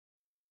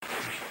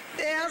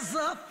There's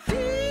a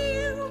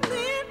feeling,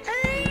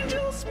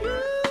 angels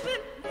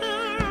moving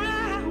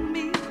around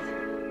me.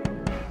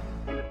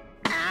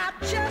 I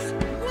just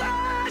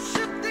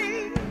worship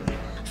thee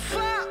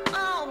for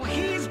all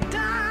he's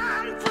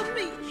done for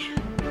me.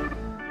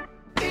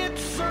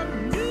 It's a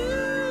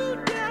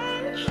new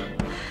day.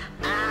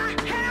 I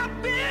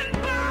have been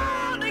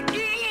born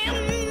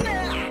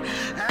again.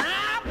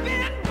 I've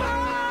been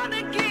born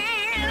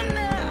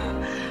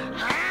again.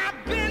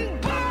 I've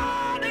been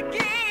born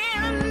again.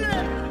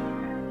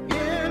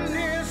 In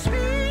his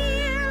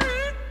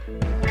spirit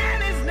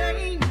and his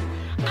name,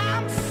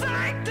 I'm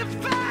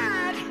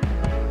sanctified.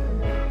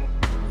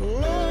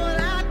 Lord,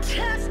 I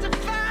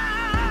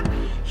testify,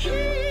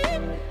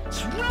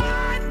 he's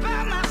right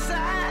by my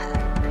side.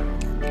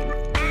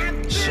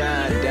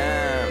 Shine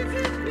down.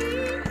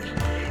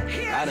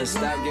 I done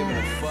stopped giving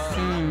a fuck.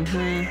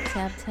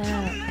 Tap,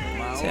 tap.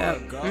 My Tap.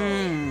 old goal.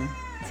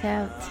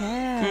 Tap,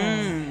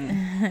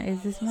 tap.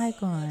 Is this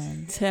mic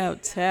on? Tap,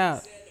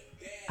 tap.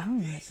 Oh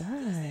my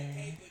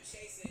God.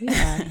 We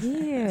are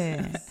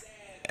here.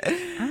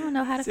 I don't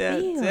know how to Tap,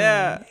 feel.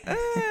 tap.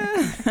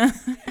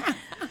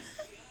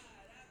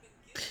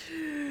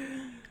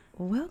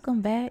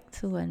 Welcome back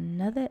to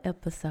another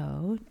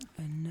episode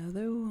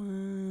Another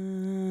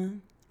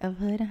one. of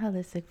Hood and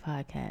Holistic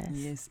Podcast.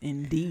 Yes,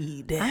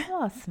 indeed. I'm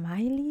all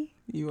smiley.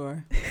 You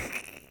are.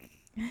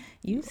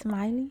 You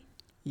smiley?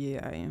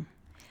 Yeah, I am.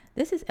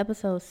 This is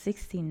episode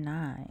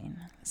 69.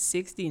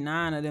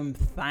 69 of them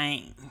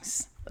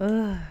things.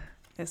 Ugh.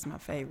 That's my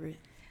favorite.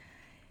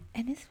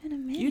 And it's been a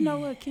minute. You know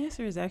what?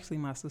 Cancer is actually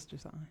my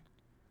sister's sign.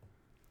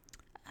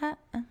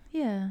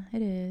 Yeah,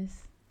 it is.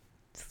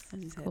 I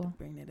just had Cool. to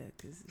bring that up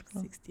because it's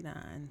Cool.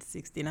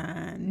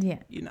 69. Yeah.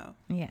 You know.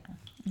 Yeah,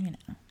 you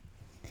know.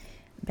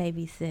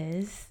 Baby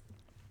says,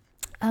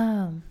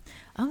 oh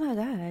my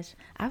gosh,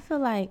 I feel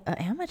like an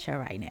amateur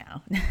right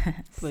now.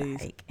 Please.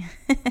 Psych.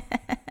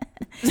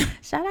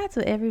 Shout out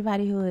to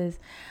everybody who is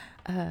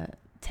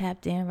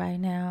tapped in right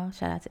now.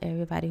 Shout out to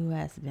everybody who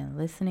has been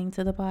listening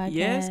to the podcast.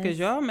 Yes, because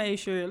y'all made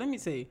sure, let me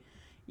see.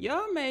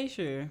 Y'all made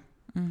sure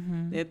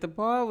that the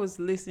pod was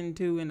listened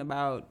to in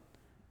about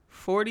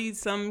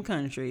 40-some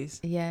countries.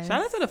 Yes.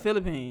 Shout out to the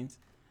Philippines.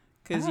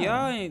 Because Oh.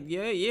 y'all ain't,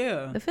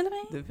 yeah. The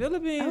Philippines? The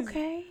Philippines.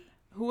 Okay.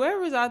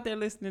 Whoever's out there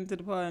listening to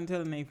the pod and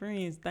telling their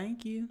friends,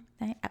 thank you.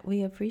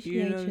 We appreciate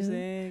You you. know what I'm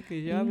saying?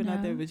 Because y'all You been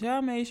out there. know. But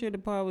y'all made sure the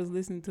pod was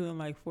listened to in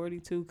like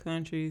 42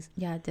 countries.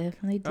 Y'all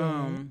definitely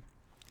did.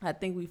 I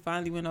think we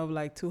finally went over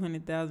like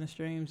 200,000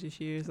 streams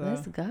this year. So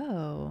Let's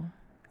go.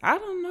 I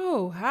don't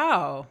know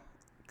how.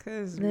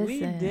 Because we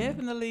Listen.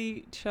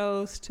 definitely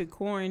chose to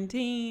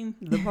quarantine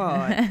the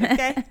pod.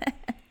 Okay?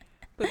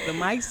 Put the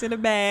mics in the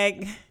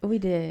bag. We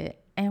did.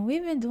 And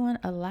we've been doing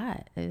a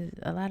lot. There's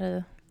a lot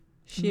of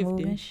Shifting.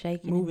 moving,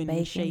 shaking, moving and and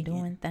baking, shaking.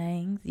 doing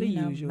things, The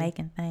you know, usual.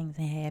 making things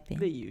happen.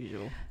 The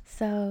usual.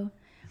 So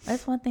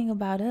that's one thing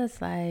about us.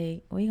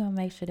 Like, we gonna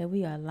make sure that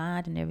we are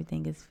aligned and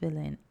everything is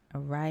feeling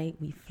right.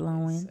 We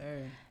flowing,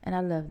 Sir. and I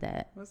love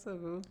that. What's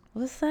up, boo?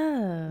 What's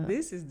up?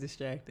 This is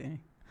distracting.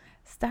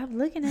 Stop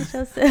looking at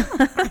yourself.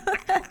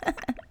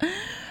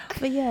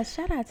 But yeah,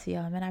 shout out to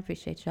y'all, man. I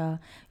appreciate y'all.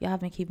 Y'all have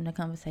been keeping the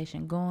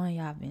conversation going.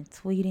 Y'all have been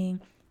tweeting.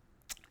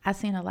 I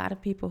seen a lot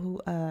of people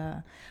who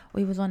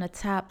we was on the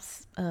top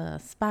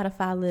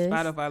Spotify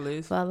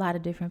list. For a lot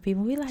of different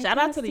people. We like Shout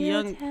y'all out to the still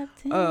young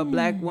tapped in.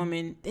 black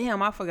woman.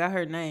 Damn, I forgot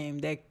her name.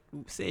 That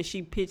said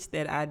she pitched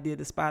that idea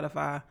to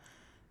Spotify.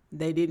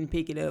 They didn't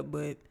pick it up,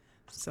 but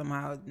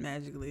somehow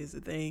magically it's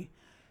a thing.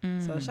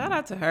 So shout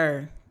out to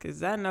her,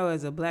 because I know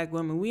as a black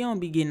woman, we don't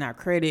be getting our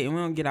credit and we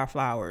don't get our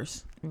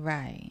flowers.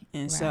 Right.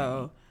 And right.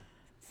 so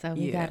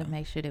we yeah. got to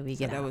make sure that we So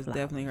get that our was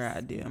definitely her flowers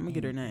idea. I'm going to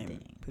get her and name.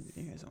 things. Put it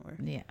in here somewhere.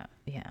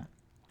 Yeah.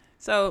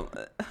 So,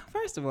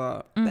 first of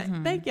all,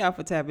 thank y'all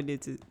for tapping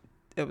into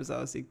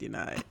episode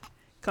 69.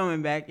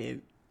 Coming back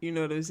and, you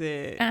know what I'm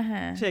saying,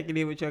 checking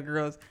in with your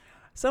girls.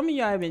 Some of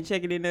y'all have been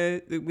checking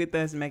in with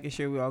us, making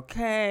sure we're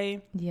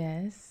okay.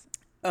 Yes.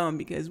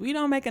 Because we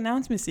don't make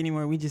announcements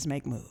anymore. We just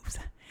make moves.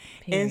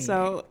 Period. And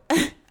so,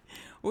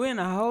 we're in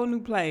a whole new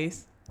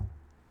place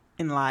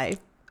in life.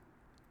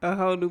 A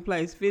whole new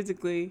place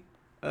physically,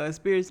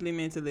 spiritually,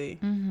 mentally.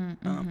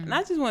 And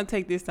I just want to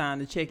take this time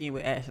to check in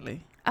with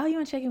Ashley. Oh, you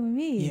want to check in with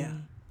me? Yeah.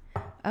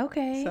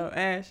 Okay. So,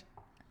 Ash,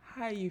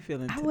 how are you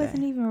feeling today? I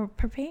wasn't even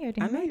prepared.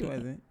 I know ready. you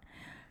wasn't.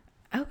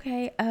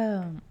 Okay.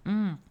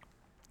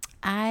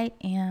 I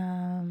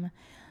am.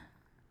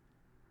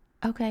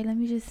 Okay, let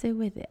me just sit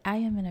with it. I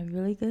am in a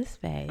really good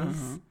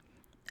space.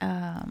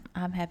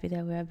 I'm happy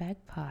that we're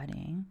back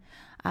potting.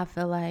 I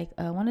feel like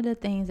one of the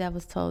things that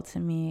was told to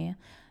me,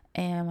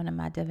 and one of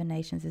my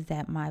divinations, is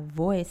that my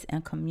voice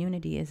and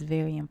community is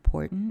very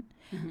important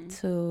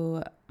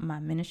to my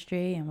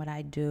ministry and what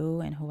I do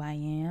and who I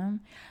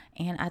am.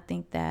 And I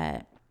think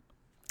that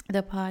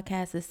the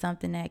podcast is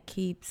something that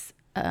keeps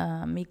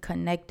me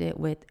connected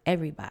with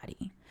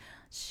everybody,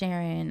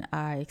 sharing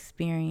our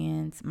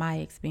experience, my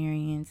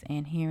experience,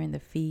 and hearing the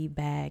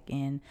feedback,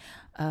 and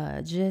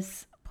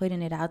just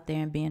putting it out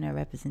there and being a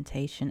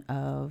representation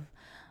of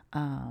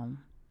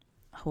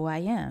who I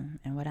am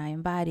and what I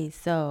embody.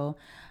 So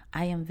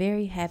I am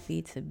very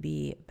happy to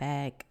be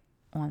back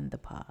on the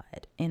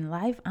pod. In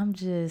life, I'm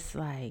just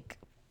like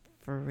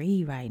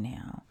free right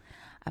now.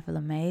 I feel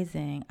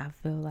amazing. I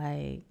feel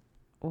like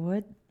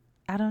what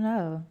I don't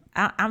know.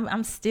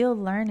 I'm still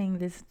learning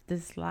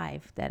this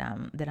life that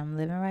I'm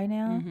living right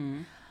now.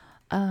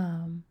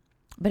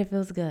 But it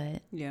feels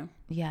good. Yeah.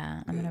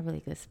 Yeah, I'm in a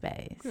really good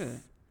space. Good.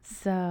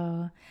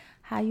 So,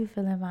 how you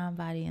feeling, mind,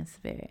 body, and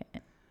spirit?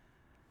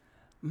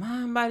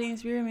 Mind, body, and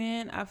spirit,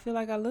 man. I feel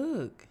like I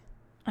look.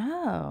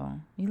 Oh,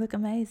 you look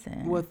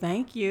amazing. Well,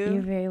 thank you.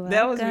 You're very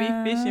That was me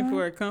welcome. fishing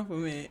for a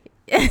compliment.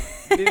 Did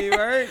it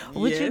work?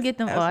 Would Yes, you get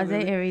them all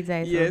absolutely. day, every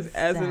day? So Yes,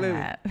 absolutely.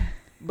 stop.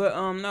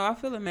 But no, I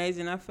feel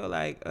amazing. I feel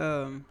like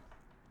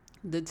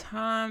the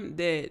time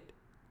that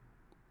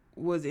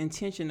was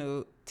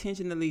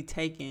intentionally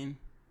taken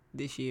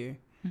this year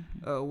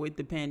with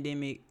the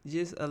pandemic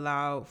just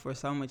allowed for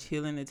so much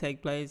healing to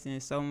take place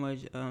and so much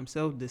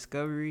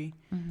self-discovery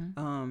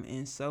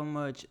and so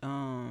much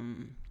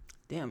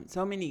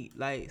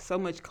so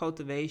much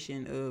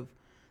cultivation of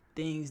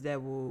things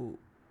that will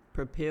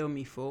propel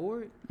me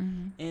forward.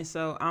 And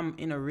so I'm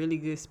in a really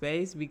good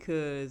space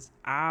because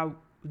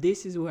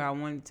this is where I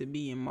wanted to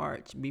be in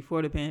March.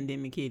 Before the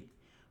pandemic hit,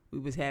 we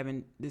was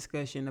having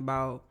discussion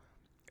about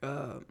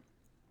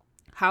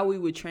how we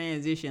would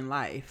transition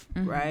life,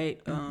 right?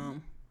 I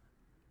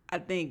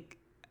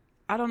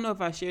don't know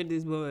if I shared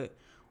this, but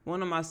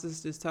one of my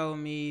sisters told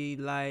me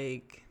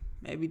like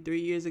maybe 3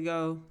 years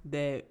ago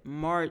that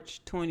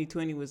March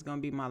 2020 was going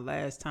to be my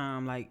last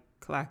time like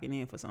clocking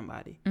in for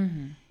somebody.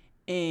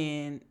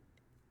 And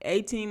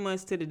 18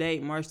 months to the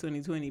date, March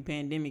 2020,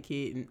 pandemic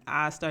hit, and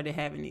I started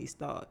having these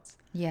thoughts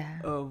Yeah.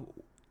 of,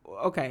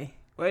 okay,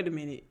 wait a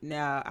minute.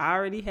 Now, I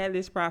already had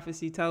this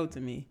prophecy told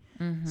to me.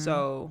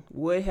 So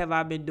what have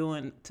I been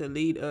doing to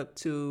lead up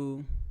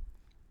to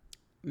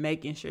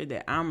making sure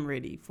that I'm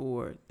ready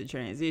for the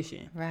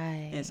transition?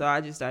 Right. And so I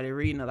just started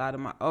reading a lot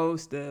of my old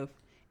stuff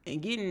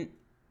and getting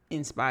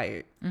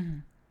inspired.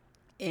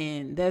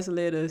 And that's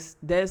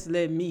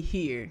led me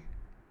here.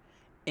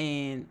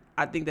 And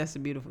I think that's a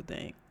beautiful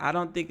thing. I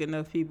don't think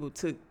enough people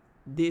took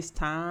this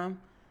time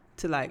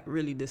to like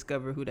really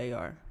discover who they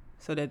are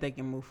so that they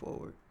can move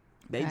forward.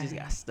 They just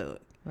got stuck.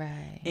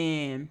 Right.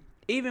 And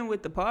even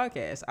with the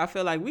podcast, I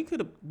feel like we could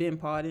have been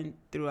partying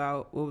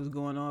throughout what was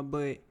going on,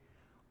 but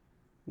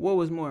what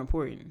was more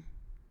important?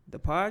 The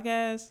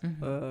podcast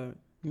or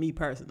me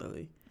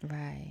personally?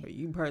 Right. Or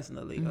you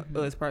personally,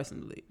 or us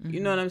personally? You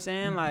know what I'm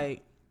saying?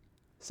 Like,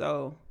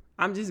 so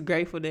I'm just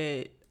grateful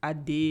that I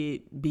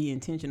did be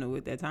intentional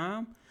with that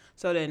time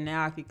so that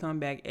now I could come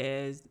back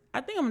as,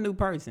 I think I'm a new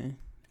person.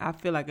 I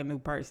feel like a new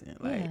person.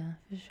 Like, Yeah,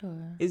 for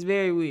sure. it's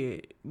very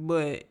weird,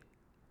 but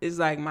it's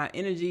like my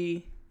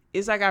energy,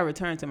 it's like I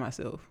returned to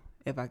myself,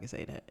 if I could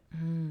say that.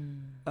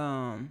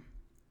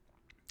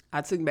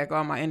 I took back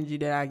all my energy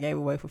that I gave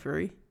away for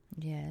free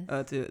Yes.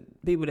 to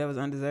people that was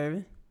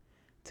undeserving.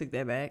 Took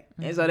that back.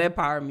 And so that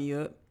powered me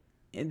up.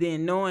 And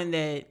then knowing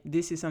that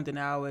this is something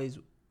I always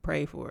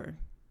pray for.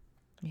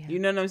 Yeah. You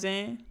know what I'm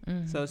saying?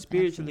 So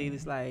spiritually, absolutely.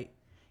 it's like,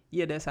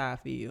 yeah, that's how I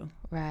feel.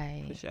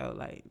 Right. For sure.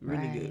 Like,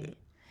 really good.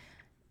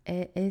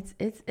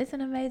 It's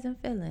an amazing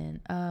feeling.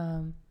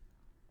 And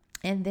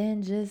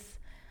then just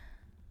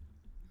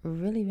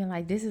really being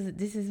like, this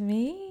is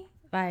me.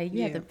 Like,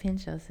 you have Yeah. to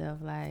pinch yourself.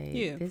 Like,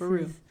 Yeah, this for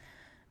real. is,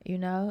 you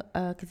know,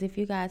 because if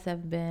you guys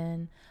have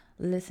been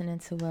listening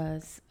to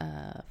us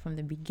from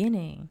the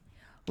beginning,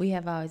 we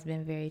have always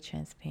been very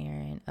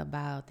transparent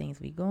about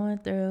things we going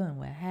through and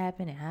what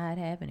happened and how it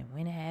happened and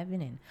when it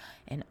happened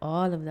and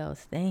all of those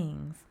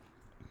things.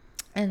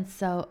 And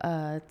so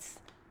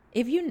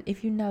if you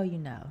know, you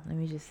know. Let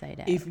me just say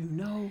that. If you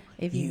know,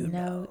 You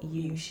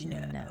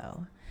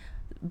know.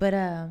 But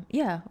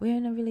yeah, we're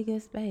in a really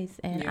good space,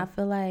 and Yeah. I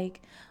feel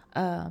like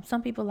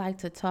some people like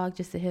to talk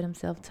just to hear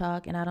themselves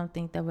talk, and I don't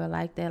think that we're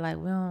like that. Like,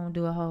 we don't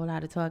do a whole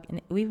lot of talk, and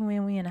even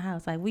when we in the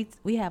house, like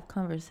we have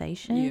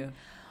conversation, Yeah.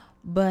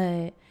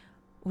 but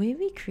we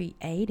be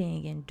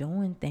creating and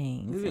doing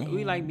things. We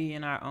and- like be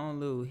in our own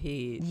little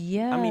heads.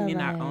 Yeah, I mean, in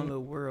our like- own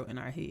little world, in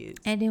our heads.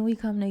 and then we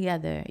come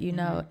together, you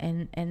know,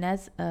 and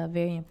that's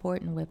very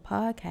important with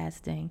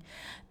podcasting,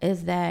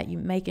 is that you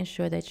making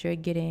sure that you're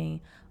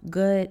getting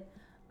good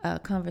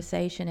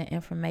conversation and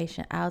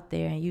information out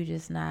there, and you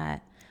just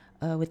not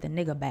with the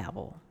nigga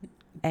babble,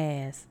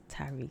 as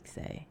Tyreek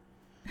say.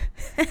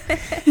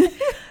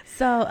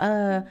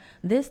 So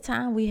this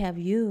time we have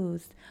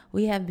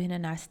been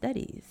in our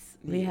studies.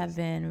 We have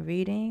been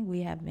reading.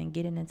 We have been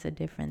getting into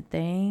different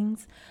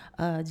things,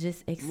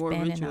 just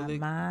expanding our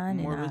mind.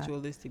 More and our,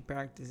 ritualistic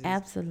practices.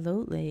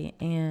 absolutely.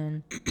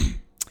 And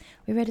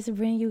we're ready to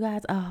bring you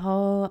guys a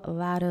whole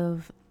lot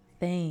of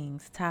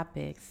things,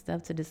 topics,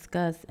 stuff to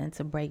discuss and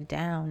to break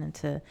down and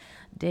to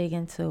dig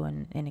into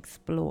and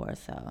explore.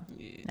 So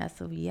that's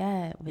what we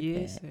at with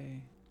Yes, it.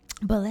 sir.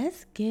 But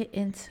let's get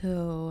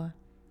into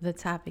the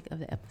topic of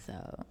the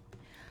episode,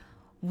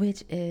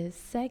 which is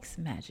sex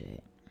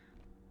magic.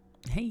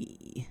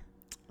 Hey,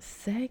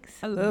 Sex.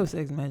 I love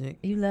sex magic.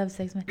 You love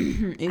sex magic?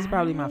 It's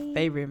probably my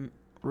favorite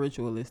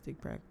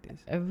ritualistic practice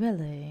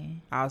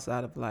Really?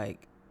 outside of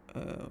like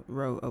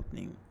road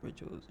opening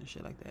rituals and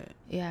shit like that.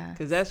 Yeah.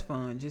 Because that's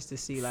fun just to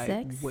see like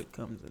Sex? what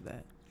comes of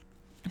that.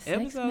 Sex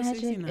Episode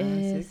magic 69,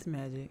 is. Sex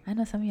Magic. I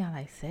know some of y'all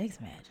like sex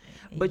magic.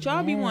 But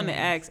y'all be wanting to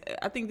Yes. ask,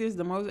 I think this is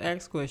the most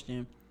asked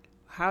question.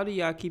 How do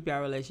y'all keep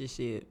y'all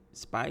relationship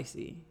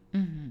spicy?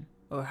 Mm-hmm.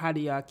 Or how do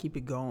y'all keep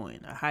it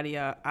going? Or how do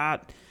y'all...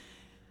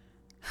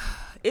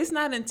 It's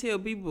not until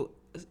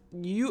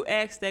you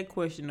ask that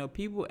question or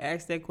people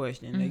ask that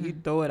question that you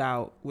throw it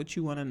out, what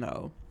you want to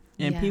know.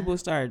 And Yeah. people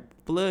start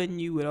flooding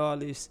you with all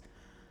this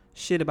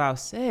shit about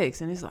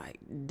sex. And it's like,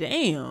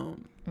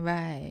 damn.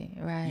 Right.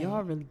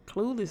 Y'all really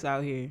clueless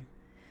out here.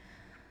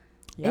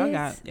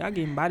 Y'all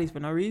getting bodies for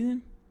no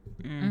reason.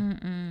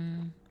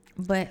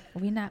 But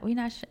we not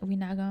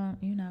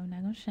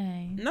gonna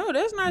shame. No,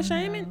 that's not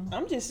shaming.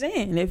 I'm just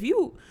saying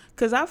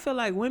because I feel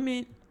like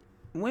women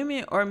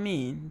or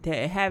men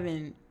that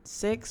having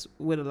sex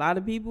with a lot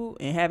of people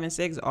and having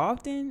sex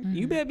often,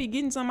 you better be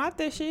getting some out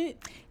that shit.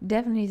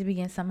 Definitely need to be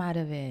getting some out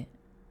of it.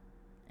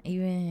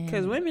 Even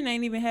Because women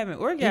ain't even having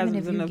orgasms even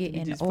if you enough to be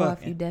getting just off,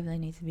 fucking. you definitely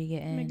need to be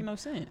getting Making no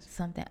sense.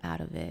 something out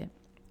of it.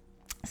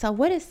 So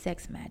what is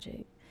sex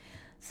magic?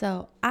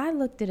 So I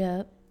looked it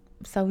up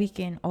so we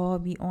can all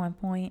be on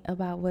point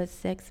about what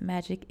sex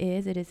magic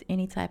is. It is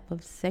any type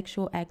of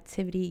sexual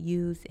activity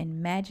used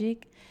in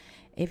magic,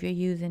 if you're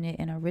using it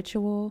in a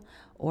ritual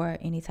or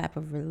any type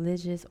of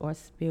religious or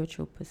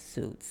spiritual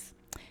pursuits.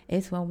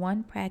 It's when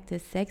one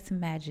practices sex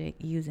magic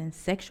using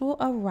sexual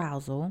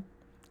arousal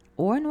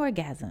or an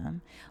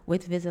orgasm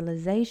with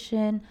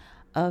visualization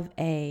of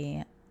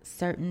a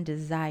certain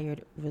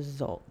desired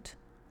result.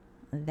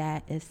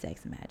 That is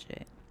sex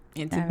magic.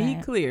 And to All be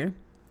right. clear,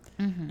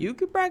 you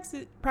can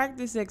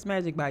practice sex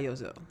magic by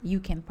yourself. You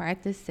can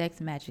practice sex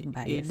magic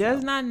by It yourself.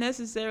 does not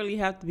necessarily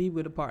have to be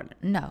with a partner.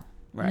 No.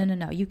 Right.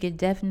 No. You could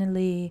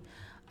definitely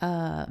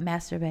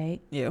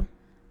masturbate, Yeah.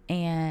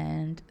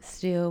 and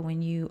still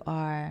when you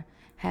are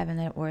having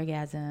that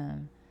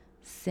orgasm,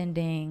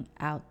 sending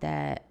out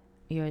that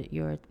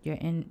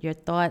your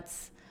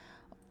thoughts,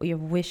 your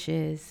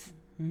wishes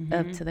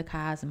up to the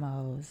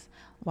cosmos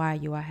while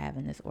you are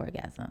having this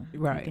orgasm.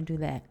 Right. You can do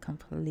that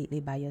completely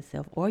by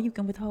yourself, or you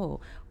can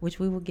withhold, which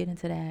we will get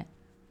into that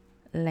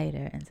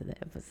later into the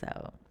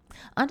episode.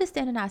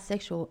 Understanding our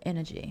sexual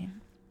energy.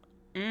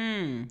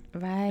 Right.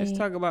 Let's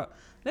talk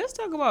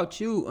about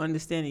you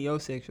understanding your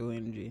sexual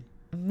energy.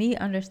 Me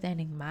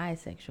understanding my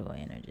sexual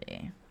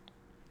energy.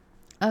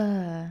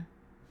 I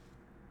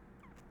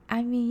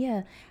mean,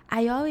 yeah,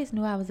 I always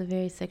knew I was a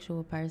very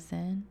sexual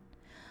person.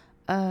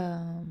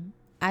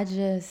 I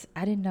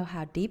didn't know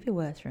how deep it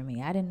was for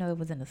me. I didn't know it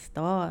was in the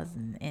stars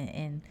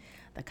and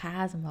the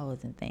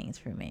cosmos and things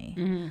for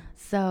me.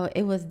 So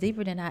it was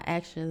deeper than I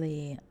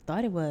actually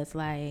thought it was.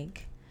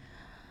 Like,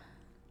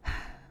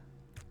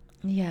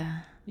 yeah.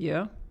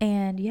 Yeah.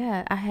 And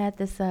yeah, I had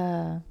this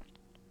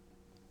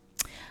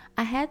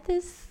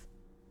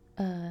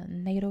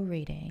natal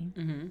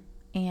reading,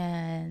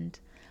 and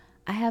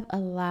I have a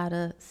lot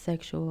of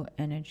sexual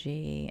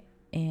energy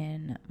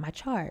in my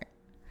chart,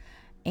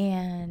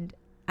 and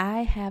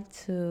I have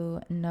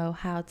to know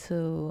how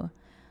to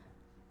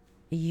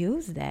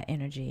use that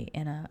energy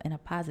in a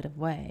positive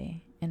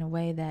way, in a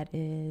way that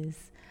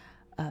is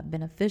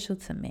beneficial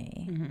to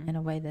me, in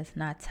a way that's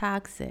not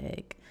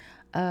toxic,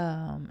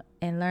 and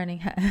learning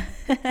how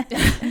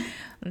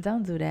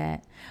don't do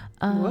that.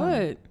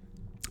 What?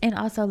 And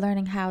also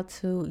learning how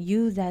to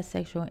use that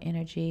sexual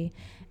energy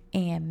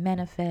and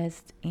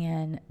manifest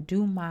and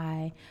do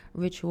my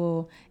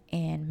ritual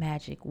and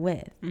magic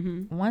with.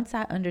 Once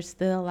I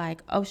understood,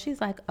 like, oh,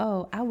 she's like,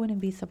 oh, I wouldn't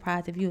be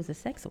surprised if you was a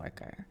sex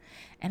worker.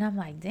 And I'm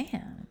like,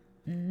 damn.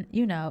 And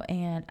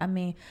I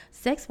mean,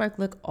 sex work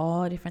look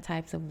all different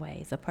types of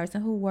ways. A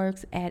person who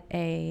works at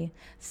a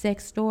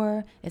sex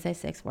store is a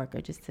sex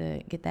worker, just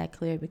to get that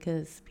clear,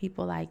 because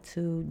people like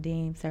to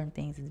deem certain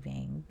things as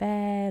being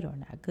bad or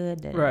not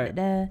good. Right.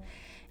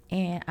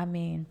 And I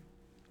mean,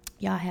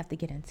 y'all have to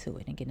get into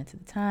it and get into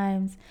the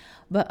times.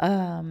 But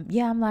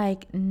yeah, I'm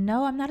like,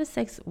 no, I'm not a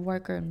sex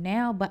worker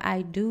now, but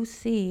I do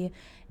see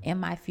in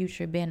my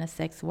future being a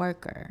sex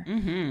worker.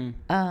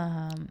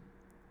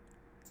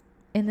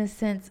 In the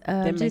sense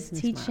of That just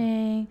makes me smile.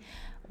 teaching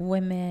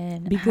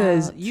women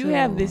Because how you to,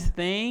 have this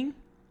thing.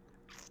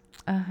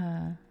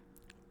 Oh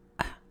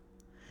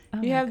You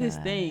my have this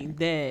God. thing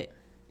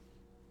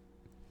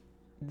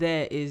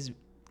that is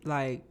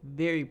like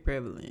very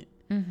prevalent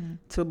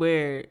to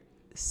where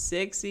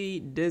sexy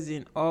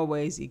doesn't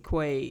always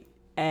equate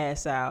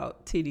ass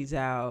out, titties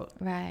out,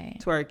 Right.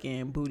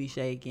 twerking, booty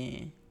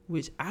shaking,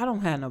 which I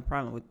don't have no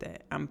problem with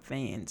that. I'm a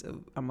fan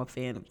of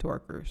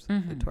twerkers,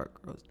 the twerk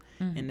girls,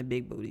 and the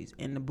big booties,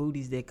 and the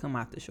booties that come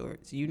out the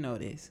shorts. You know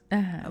this.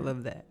 I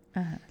love that.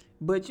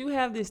 But you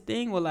have this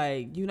thing where,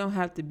 like, you don't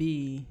have to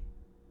be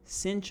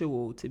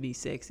sensual to be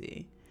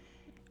sexy.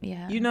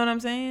 Yeah. You know what I'm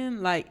saying?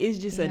 Like, it's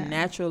just a Yeah.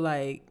 natural,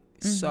 like,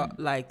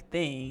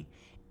 thing.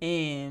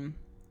 And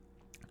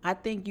I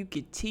think you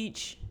could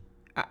teach.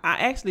 I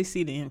actually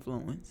see the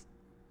influence,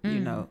 you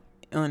know,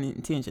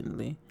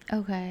 unintentionally.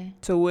 Okay.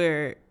 To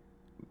where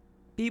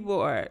people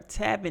are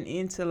tapping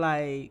into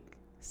like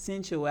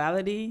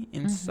sensuality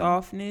and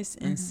softness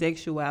and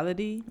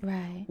sexuality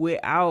Right.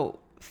 without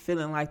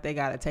feeling like they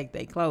gotta take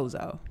their clothes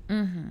off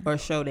or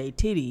show their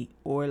titty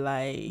or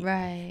like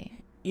Right.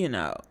 you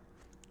know,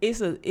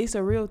 it's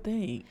a real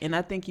thing, and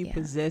I think you Yeah.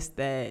 possess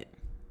that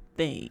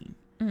thing.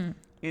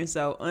 And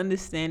so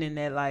understanding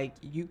that like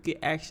you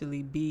could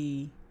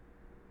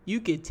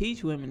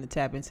teach women to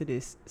tap into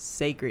this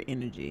sacred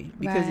energy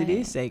because it Right.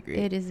 is sacred.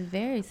 It is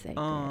very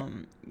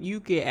sacred. You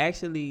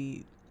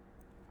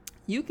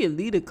could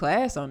lead a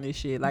class on this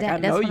shit. Like I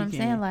That's know what you I'm can.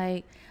 saying.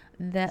 Like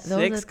that. Those Sex are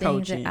things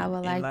coaching that I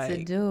would and, like to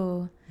like,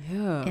 do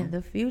Yeah. in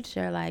the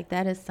future. Like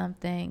that is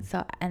something.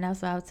 So, and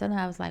that's what I was telling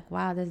her. I was like,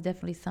 wow, there's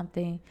definitely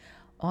something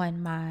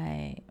on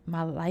my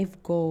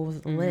life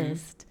goals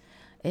list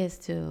is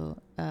to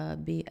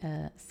be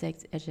a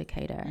sex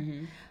educator.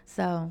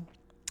 So,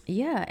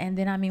 yeah. And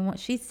then I mean, when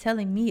she's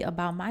telling me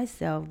about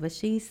myself, but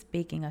she's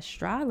speaking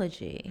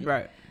astrology.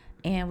 Right.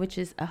 And which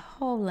is a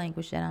whole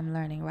language that I'm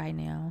learning right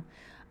now.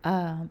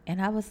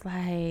 And I was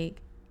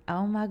like,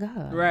 oh my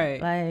God.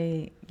 Right.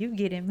 Like, you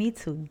getting me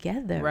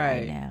together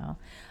right Right. now.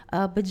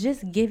 But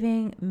just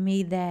giving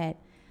me that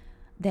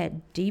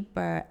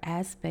deeper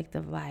aspect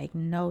of like,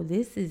 no,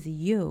 this is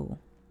you.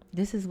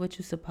 This is what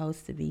you're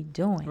supposed to be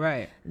doing.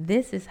 Right.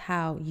 This is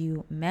how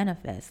you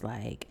manifest.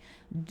 Like,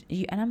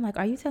 and I'm like,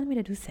 are you telling me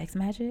to do sex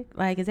magic?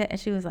 Like, is that? And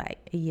she was like,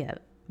 yeah.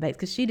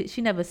 Because she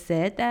never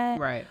said that.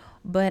 Right.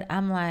 But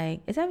I'm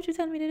like, is that what you're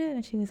telling me to do?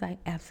 And she was like,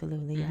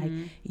 absolutely. Like,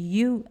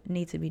 you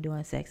need to be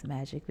doing sex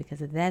magic because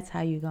that's how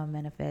you're going to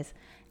manifest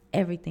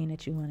everything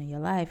that you want in your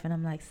life. And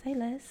I'm like, say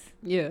less.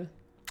 Yeah.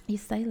 You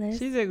say less.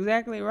 She's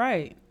exactly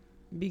right.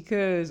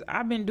 Because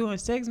I've been doing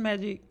sex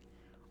magic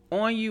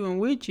on you and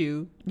with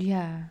you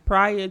Yeah.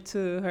 prior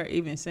to her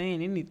even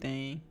saying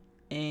anything.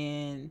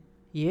 And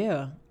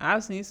yeah,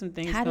 I've seen some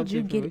things. How come did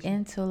you to get fruition.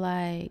 into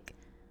like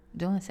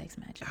doing sex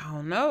magic? I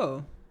don't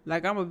know.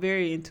 Like I'm a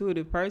very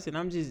intuitive person.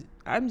 I'm just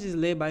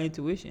led by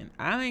intuition.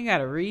 I ain't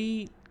gotta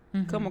read,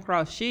 come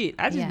across shit.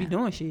 I just be Yeah.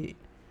 doing shit.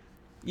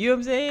 You know what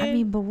I'm saying? I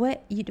mean, but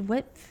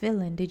what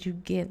feeling did you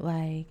get?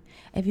 Like,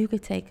 if you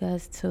could take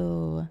us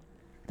to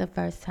the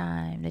first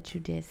time that you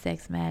did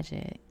sex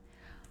magic,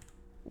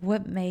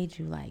 what made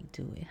you like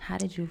do it? How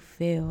did you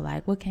feel?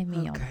 Like, what came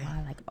in your Okay.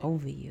 mind, like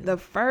over you? The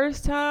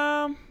first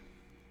time,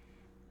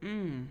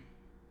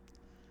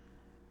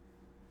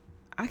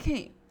 I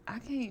can't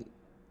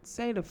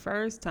say the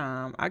first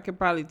time. I could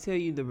probably tell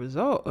you the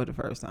result of the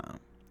first time.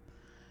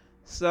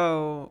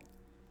 So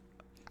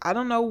I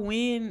don't know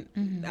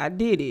when I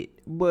did it,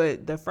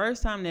 but the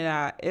first time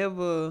that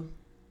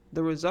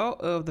the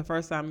result of the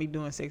first time me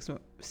doing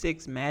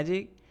sex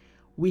magic,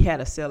 we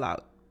had a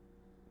sellout,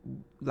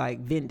 like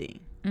vending.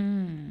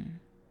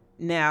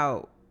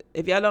 Now,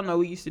 if y'all don't know,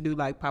 we used to do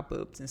like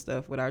pop-ups and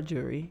stuff with our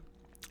jewelry.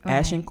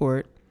 Ash and Right.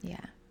 Court, Yeah.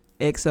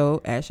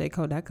 XO,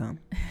 ashayco.com.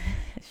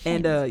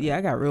 And yeah,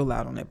 I got real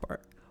loud on that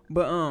part.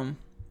 But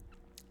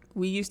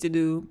we used to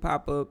do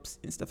pop-ups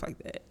and stuff like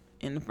that.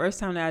 And the first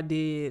time that I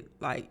did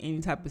like any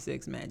type of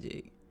sex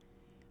magic,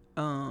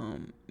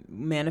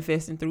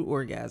 manifesting through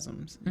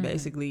orgasms,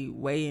 basically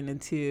waiting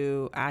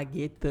until I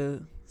get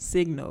the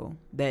signal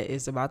that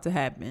it's about to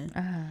happen.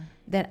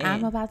 That I'm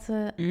And- about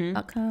to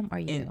come, or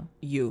you? And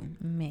you.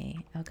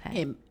 Me.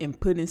 Okay. And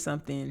putting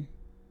something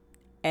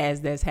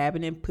as that's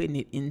happening, putting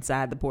it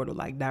inside the portal,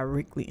 like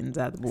directly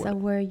inside the So portal.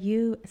 were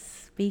you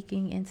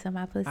speaking into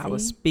my pussy? I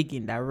was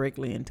speaking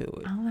directly into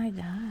it. Oh my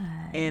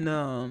God.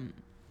 And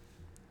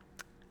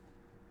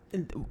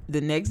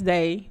the next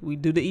day we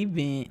do the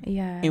event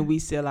Yeah. and we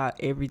sell out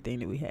everything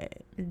that we had.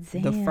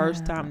 The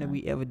first time that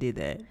we ever did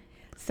that.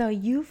 So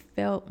you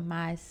felt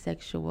my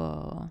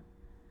sexual,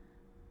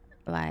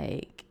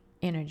 like,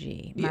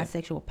 energy, my Yeah.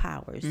 sexual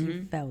powers.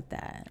 You felt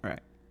that.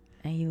 Right.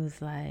 And you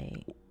was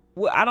like,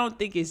 Well, I don't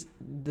think it's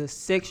the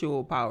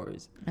sexual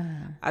powers.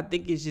 I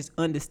think it's just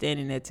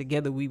understanding that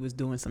together we was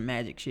doing some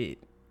magic shit.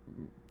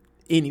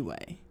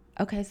 Anyway.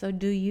 okay, so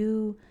do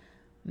you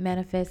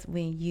manifest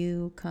when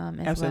you come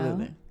as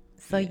Absolutely. well?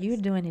 So Yes. you're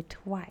doing it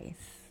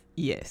twice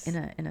Yes. in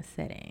a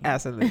setting.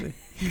 Absolutely.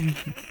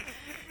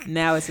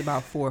 Now it's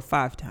about 4 or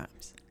 5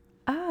 times.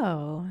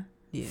 Oh.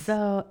 Yes.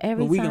 So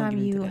every we gonna time get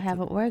into you that have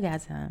too. an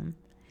orgasm,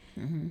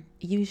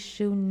 you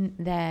shooting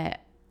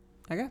that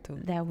I got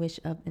to. wish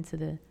up into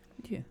the.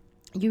 Yeah.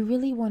 You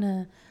really want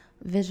to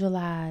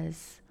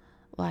visualize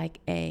like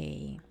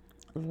a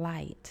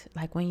light,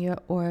 like when you're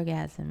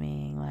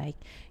orgasming, like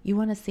you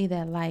want to see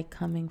that light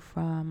coming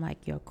from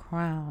like your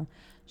crown,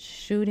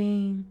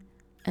 shooting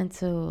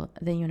into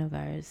the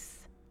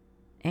universe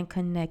and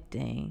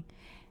connecting.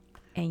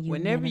 And you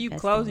Whenever you manifesting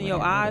closing your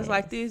whatever it eyes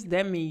like is. this,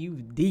 that mean you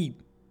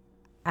deep.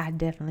 I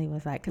definitely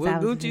was like, because What I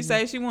was Gucci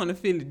say she want to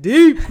feel it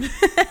deep.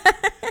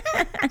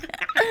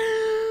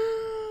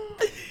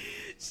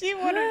 She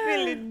want to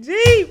feel it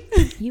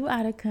deep. you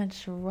out of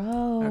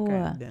control. Okay,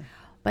 I'm done.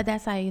 But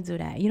that's how you do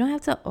that. You don't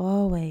have to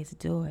always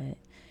do it.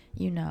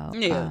 You know.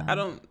 Yeah, I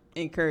don't.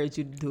 encourage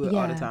you to do it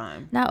all the Yeah.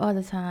 time Not all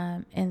the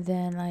time. And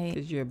then like,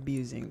 because you're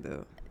abusing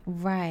the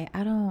right.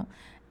 I don't.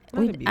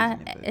 Not abusing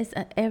it, but- It's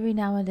a every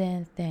now and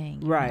then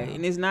thing. you right, know?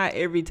 and it's not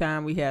every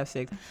time we have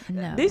sex.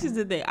 No. This is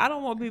the thing. I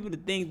don't want people to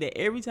think that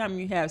every time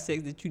you have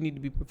sex that you need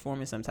to be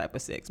performing some type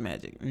of sex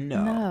magic.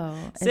 No.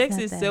 it's Sex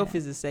not itself that.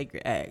 is a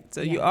sacred act.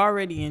 So Yeah. you're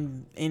already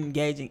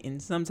engaging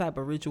in some type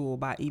of ritual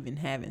by even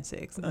having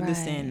sex.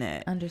 Understand Right.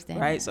 that. Understand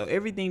Right? that. So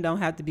everything don't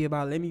have to be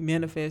about let me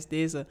manifest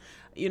this. Or,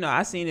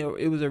 I seen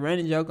it was a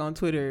running joke on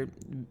Twitter.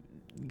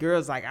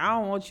 Girls like, I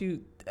don't want you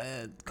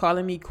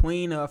calling me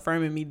queen or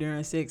affirming me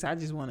during sex. I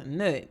just want a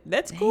nut.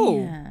 That's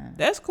cool. Damn.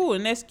 That's cool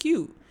and that's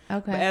cute.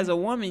 Okay. But as a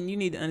woman, you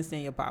need to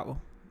understand your power.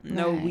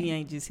 No, Right. we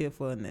ain't just here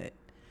for a nut.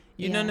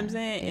 You know what I'm Yeah,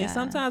 saying? yeah. And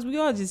sometimes we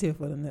are just here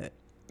for the nut.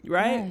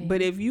 Right? Right.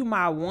 But if you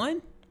my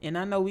one, and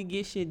I know we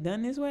get shit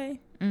done this way,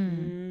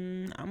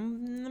 Mm.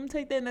 I'm gonna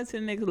take that nut to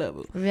the next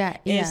level. Right.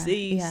 And Yeah.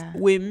 see, yeah.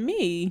 with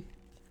me,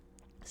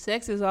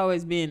 sex has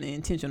always been an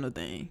intentional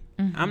thing.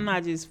 Mhm. I'm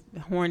not just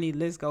horny,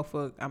 let's go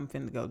fuck,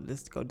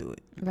 let's go do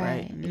it.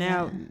 Right,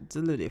 Now, yeah. it's a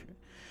little different.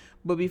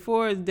 But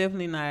before, it's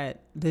definitely not,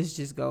 let's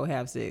just go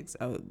have sex.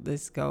 Oh,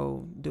 let's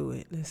go do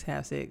it. Let's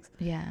have sex.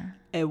 Yeah.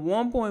 At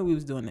one point, we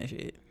was doing that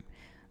shit.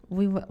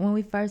 When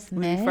we first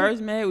met, When we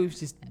first met, we was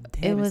just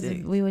having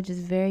sex. we were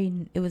just very,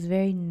 it was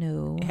very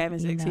new. Having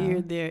you sex know?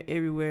 here, there,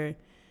 everywhere.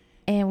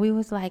 And we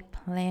was like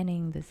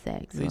planning the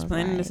sex. We was So it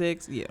planning the like,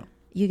 sex, yeah.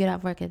 You get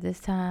off work at this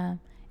time,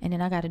 and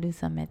then I got to do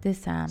something at this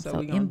time. So So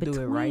we gonna in do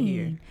between, it right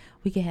here.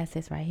 we can have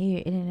sex right here.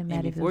 It didn't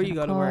matter if it before was you in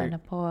go a to car, work- in a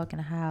park, in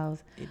a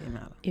house. It didn't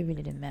matter. It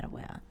really didn't matter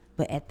well.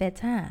 But at that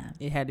time,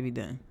 It had to be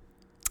done.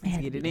 it had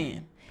To to get be it in.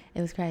 done.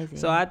 It was crazy.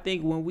 So I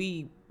think when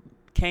we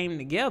came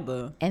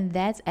together, and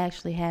that's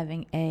actually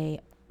having a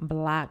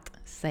blocked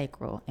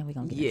sacral, and we're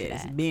gonna get into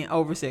yes, that. being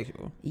over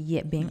sexual.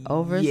 Yeah, being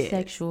over Yes.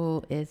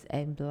 sexual is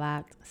a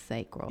blocked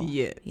sacral.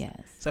 Yes. Yes.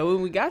 So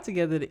when we got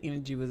together, the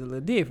energy was a little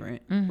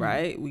different, Mhm.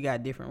 right? We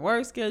got different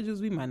work schedules.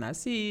 We might not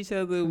see each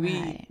other.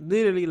 Right. We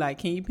literally like,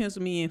 can you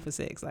pencil me in for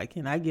sex? Like,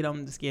 can I get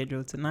on the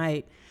schedule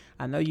tonight?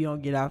 I know you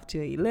don't get off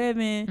till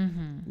 11,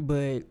 Mm-hmm.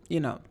 but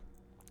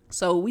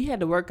so we had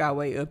to work our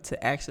way up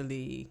to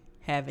actually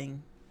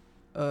having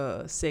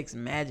sex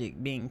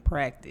magic being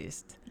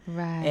practiced.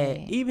 Right.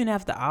 And even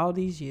after all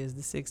these years,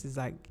 the sex is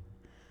like,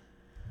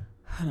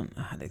 I don't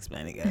know how to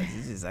explain it, guys.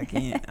 It's just, I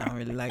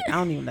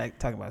don't even like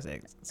talking about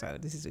sex. So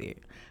this is weird.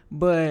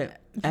 But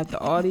after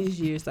all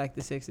these years, like,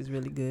 the sex is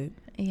really good.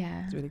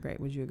 Yeah. It's really great.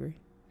 Would you agree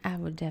I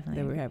would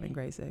definitely. that we're agree. having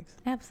great sex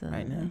Absolutely.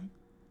 right now?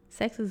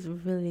 Sex was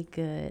really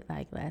good,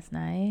 like last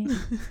night.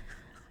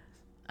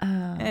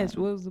 Ash,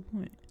 what was the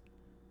point?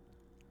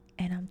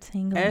 And I'm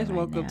tingling. Ash right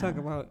woke now. up talking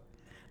about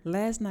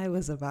last night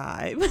was a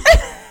vibe.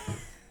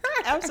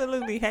 I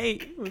absolutely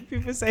hate when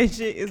people say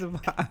shit is a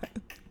vibe.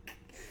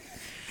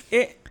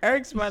 It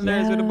irks my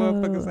nerves when a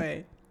motherfucker Yo.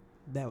 say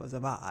that was a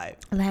vibe.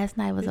 Last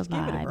night was a Bitch, give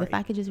it a vibe. If break.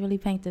 I could just really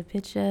paint the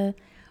picture,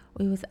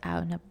 we was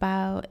out and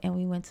about, and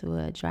we went to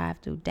a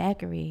drive-through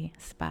daiquiri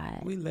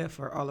spot. We left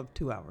for all of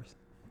 2 hours.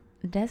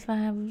 That's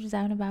fine. We were just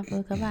out and about for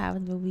a couple hours,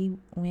 but we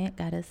went,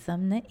 got us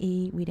something to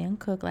eat. We didn't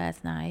cook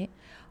last night,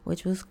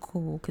 which was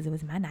cool because it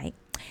was my night.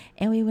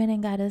 And we went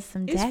and got us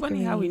some It's daiquiris.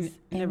 funny how we- and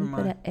never we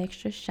put mind. an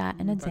extra shot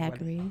in the Talk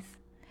about it. daiquiris.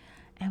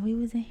 And we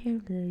was in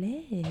here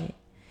lit.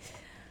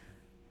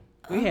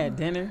 We had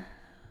dinner.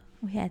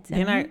 We had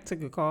dinner. Then I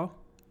took a call.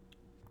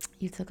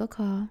 You took a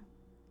call.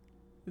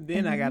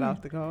 Then I got Mhm.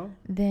 off the call.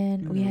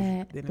 Then we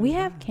Then it we was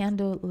have nice.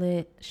 candle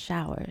lit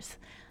showers,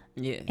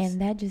 Yes.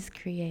 and that just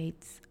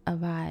creates a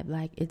vibe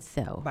like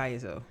itself. by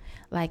yourself.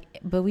 Like,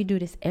 but we do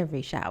this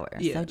every shower.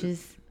 Yeah. So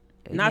just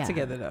Not yeah.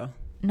 together though.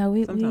 No,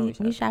 we Sometimes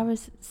we we shower.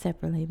 shower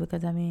separately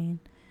because I mean,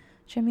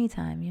 it's your me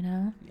time, you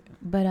know. Yeah.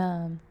 But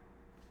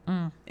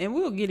And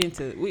we'll get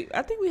into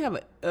I think we have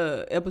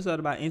a episode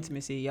about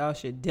intimacy. Y'all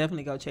should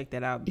definitely go check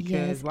that out because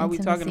Yes, while we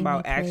talking intimacy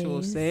about me, actual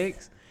please.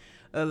 sex,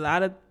 a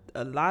lot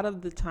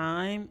of the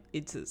time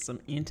it's some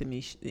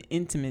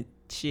intimate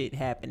shit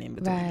happening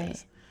between Right.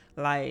 us.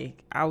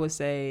 Like, I would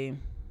say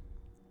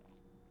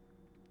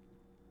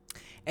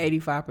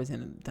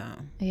 85% of the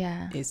time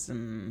yeah, it's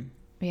some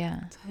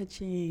yeah,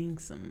 touching,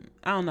 some,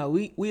 I don't know,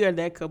 we are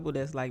that couple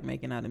that's like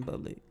making out in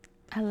public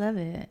I love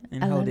it.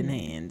 and I love holding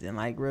it. hands and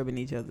like rubbing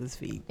each other's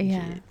feet and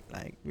Yeah. shit.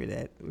 Like, we're I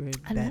that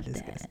love that.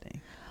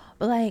 disgusting.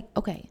 But like,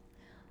 okay,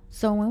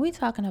 so when we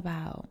talking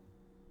about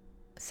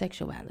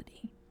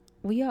sexuality,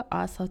 we are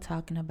also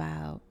talking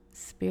about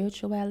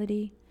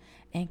spirituality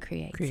and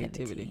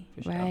creativity,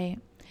 for sure. right?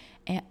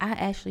 And I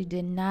actually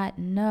did not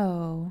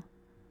know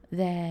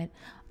that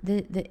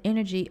the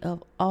energy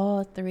of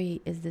all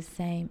three is the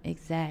same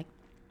exact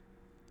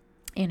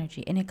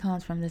energy, and it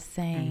comes from the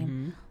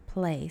same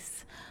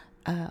place,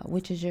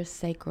 which is your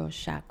sacral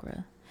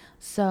chakra.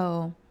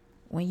 So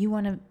when you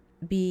want to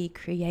be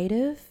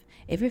creative,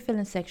 if you're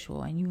feeling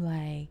sexual and you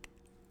like,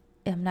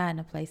 I'm not in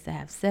a place to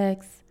have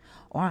sex,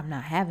 or I'm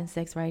not having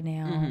sex right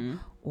now,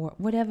 or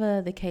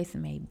whatever the case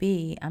may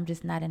be, I'm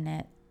just not in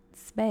that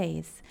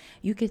space,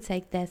 you could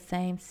take that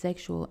same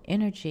sexual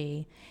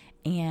energy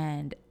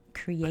and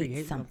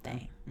create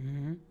something.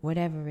 Mm-hmm.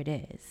 Whatever it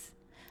is.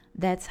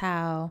 That's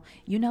how,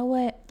 you know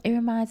what? It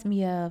reminds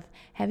me of,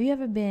 have you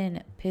ever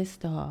been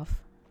pissed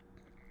off?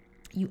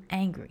 You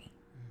angry.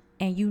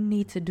 And you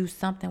need to do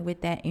something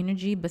with that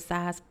energy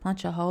besides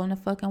punch a hole in the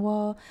fucking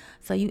wall.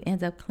 So you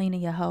end up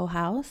cleaning your whole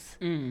house.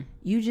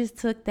 You just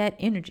took that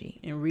energy.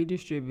 And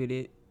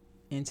redistributed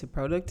into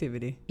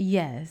productivity.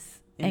 Yes.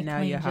 And now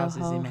your cleaned house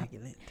is whole-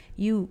 immaculate.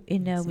 You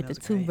in there with the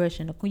Smells great. toothbrush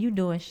and when you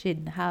doing shit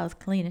in the house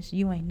cleaning,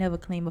 you ain't never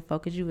cleaned before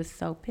because you was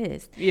so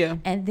pissed. Yeah.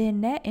 And then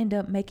that end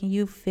up making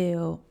you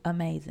feel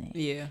amazing.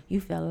 Yeah.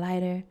 You feel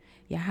lighter.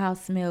 Your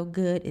house smell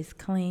good. It's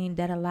clean.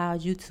 That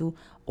allows you to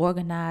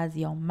organize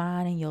your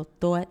mind and your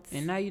thoughts.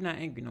 And now you're not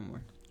angry no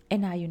more.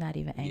 And now you're not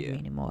even angry Yeah.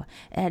 anymore.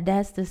 And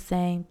that's the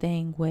same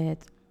thing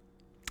with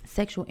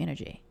sexual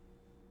energy.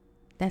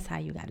 That's how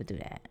you got to do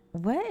that.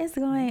 What is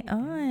going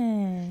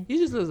on? You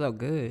just look so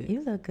good.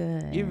 You look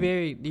good.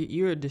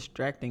 You're a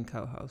distracting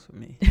co-host for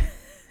me.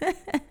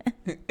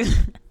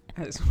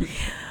 It's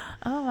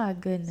Oh my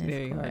goodness.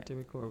 very Court. hard to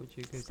record with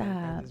you because I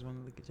Stop. just want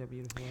to look at your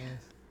beautiful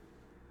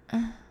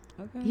ass.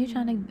 Okay. You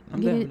trying to I'm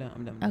get done. it?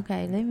 I'm done.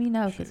 Okay, let me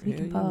know because we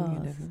Sure, can yeah, we can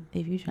pause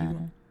definitely- if you trying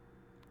to.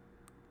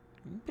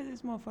 Put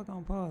this motherfucker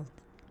on pause.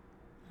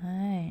 All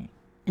right.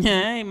 Yeah,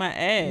 I ain't my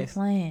You ass.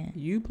 playing.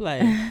 You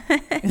play.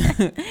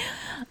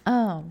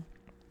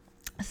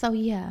 So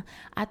yeah,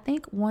 I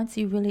think once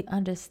you really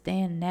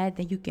understand that,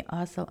 then you can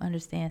also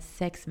understand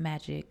sex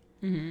magic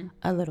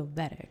a little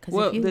better. Cause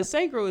Well, if you, the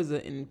sacral is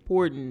an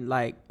important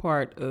like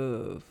part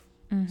of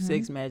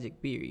sex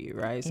magic period,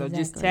 right? So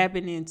just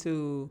Exactly. tapping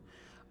into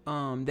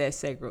that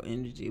sacral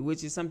energy,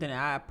 which is something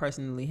that I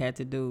personally had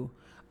to do.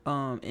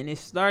 And it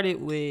started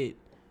with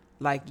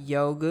like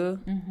yoga,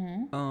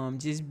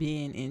 just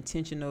being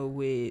intentional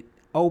with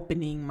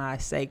opening my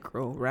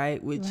sacral,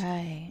 right? Which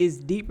right. is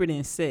deeper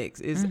than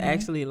sex. It's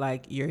actually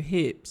like your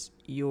hips,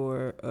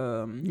 your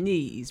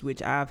knees,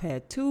 which I've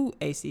had 2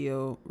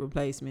 ACL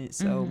replacements.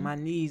 So my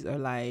knees are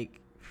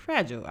like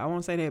fragile. I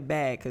won't say they're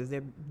bad because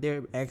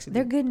they're actually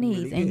They're good knees,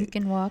 really and you good.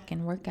 can walk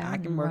and work out. I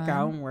can and work run.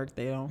 out and work.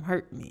 They don't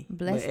hurt me.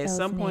 Bless but at those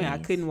some point, I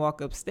knees. couldn't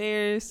walk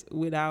upstairs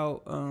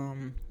without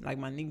like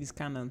my knees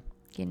kind of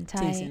Getting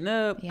tight. tensing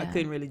up. I Yeah.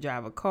 couldn't really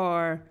drive a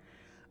car.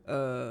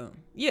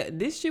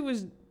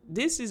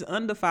 This is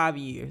under 5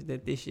 years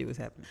that this shit was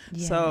happening.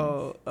 Yes.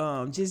 So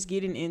just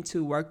getting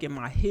into working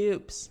my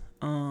hips,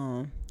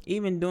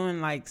 even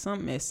doing like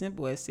something as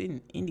simple as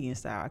sitting Indian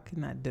style, I could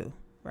not do.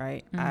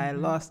 Right. I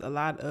lost a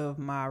lot of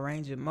my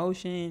range of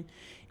motion,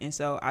 and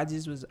so I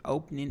just was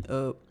opening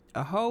up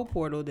a whole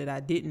portal that I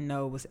didn't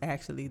know was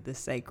actually the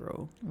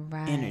sacral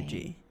Right.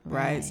 energy,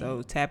 right?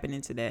 So tapping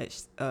into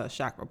that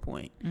chakra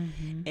point.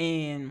 Mm-hmm.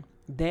 And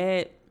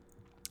that,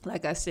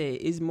 like I said,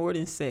 is more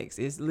than sex.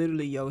 It's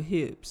literally your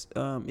hips,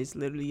 it's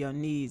literally your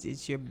knees,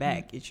 it's your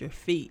back, it's your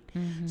feet.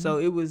 So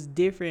it was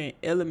different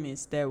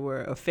elements that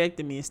were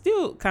affecting me and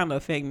still kind of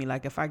affect me.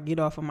 Like if I get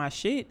off of my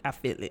shit, I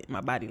feel it.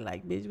 My body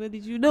like, bitch, what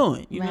did you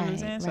doing? You know what I'm Right,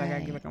 saying? So I gotta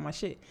get right. back on my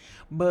shit.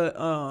 But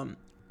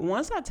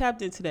once I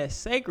tapped into that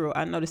sacral,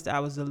 I noticed that I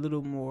was a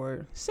little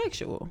more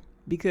sexual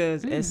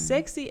because as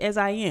sexy as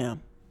I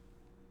am,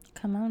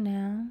 Come on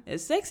now.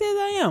 as sexy as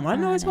I am, I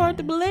know it's hard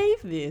to Honest.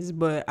 believe this,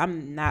 but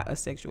I'm not a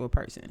sexual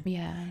person.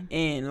 Yeah.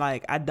 And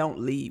like I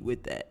don't lead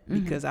with that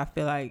because I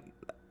feel like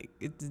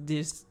it's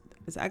just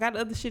I got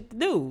other shit to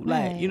do.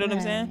 Like, you know what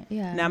I'm saying? Right,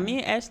 yeah. Now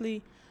me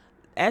and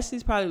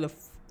Ashley's probably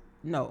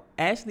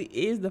Ashley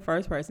is the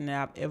first person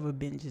that I've ever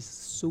been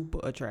just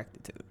super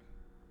attracted to.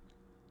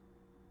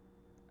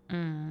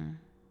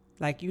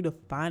 Like you the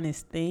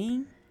finest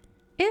thing.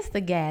 It's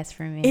the gas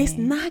for me. It's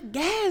not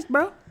gas,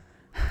 bro.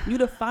 You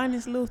the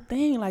finest little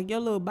thing. Like your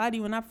little body.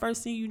 When I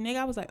first seen you, nigga,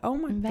 I was like, oh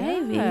my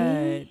Baby.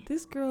 God.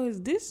 This girl is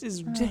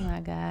Oh my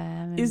God.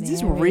 I'm is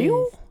this embarrassed.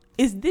 real?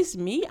 Is this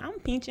me? I'm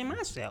pinching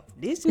myself.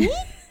 This me?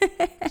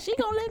 She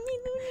gonna let me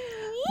do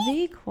this?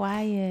 Be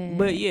quiet.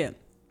 But yeah,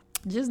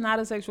 just not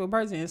a sexual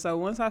person. And so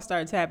once I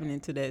started tapping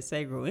into that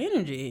sacral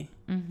energy,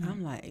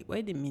 I'm like,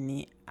 wait a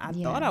minute. I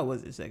Yeah. thought I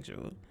wasn't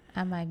sexual.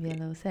 I might be a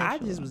little sexual. I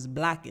just was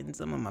blocking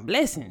some of my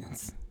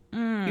blessings.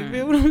 You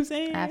feel what I'm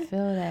saying? I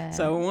feel that.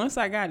 So once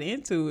I got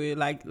into it,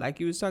 like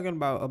you was talking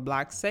about a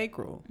blocked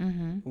sacral,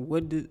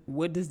 what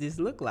does this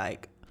look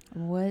like?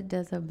 What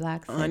does a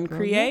black sacral look like?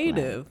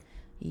 Uncreative,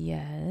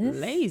 Yes.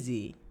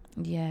 lazy,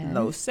 Yes.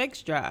 low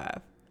sex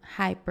drive.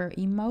 Hyper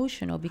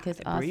emotional because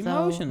also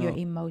Hyper-emotional. your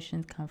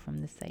emotions come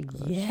from the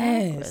sacral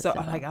Yeah. chakra. So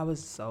like I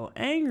was so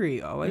angry,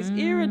 always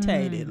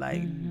irritated.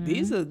 Like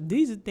these are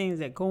things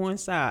that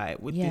coincide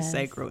with this Yes.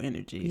 sacral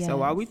energy. So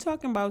while we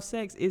talking about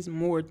sex, it's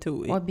more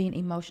to it. or being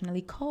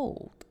emotionally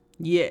cold.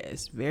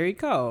 Yes, very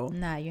cold.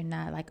 Nah, you're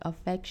not like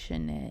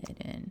affectionate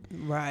and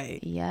Right.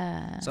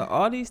 yeah. So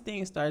all these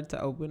things started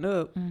to open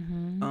up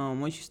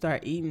once you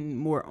start eating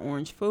more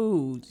orange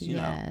foods, you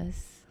know,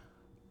 yes.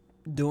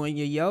 doing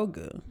your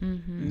yoga,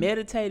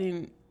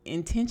 meditating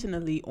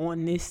intentionally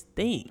on this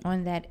thing,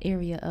 On that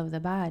area of the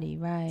body,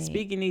 right?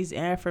 speaking these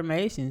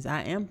affirmations.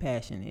 I am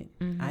passionate.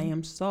 I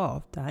am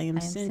soft. I am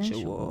I am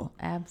sensual.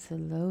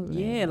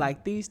 Absolutely. Yeah,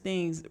 like these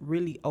things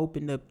really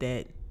opened up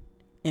that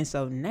And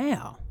so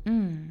now,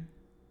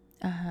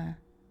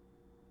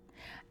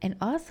 And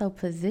also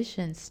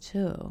positions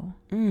too.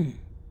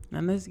 now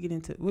let's get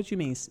into what you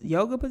mean,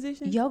 yoga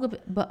positions? Yoga,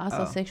 but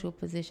also Oh. sexual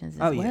positions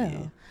as Oh, well.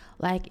 yeah.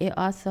 Like it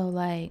also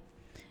like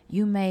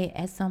you may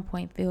at some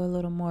point feel a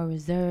little more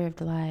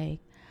reserved. Like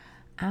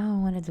I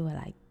don't want to do it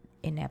like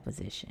in that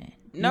position.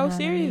 You know No, what I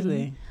mean?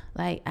 seriously.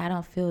 Like I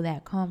don't feel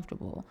that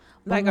comfortable.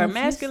 But Like, are once you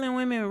masculine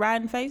women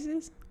riding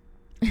faces?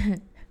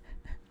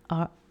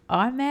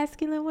 are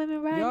masculine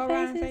women riding Y'all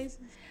faces?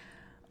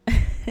 riding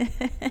faces?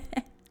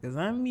 Because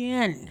I'm being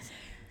honest.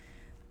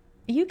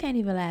 You can't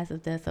even last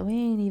with that, so we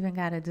ain't even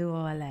gotta do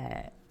all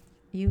that.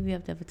 You be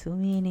up there for 2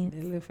 minutes.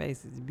 That little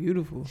face is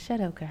beautiful. Shut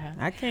up, girl.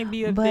 I can't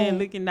be up But- there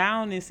looking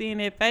down and seeing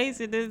that face.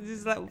 It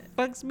just like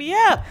fucks me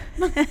up.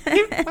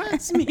 It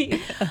fucks me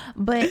up.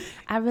 But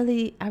I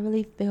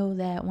really feel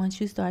that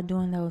once you start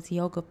doing those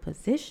yoga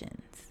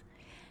positions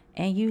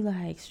and you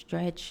like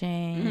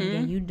stretching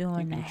and you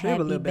doing You the can dribble a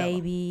happy little better.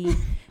 baby,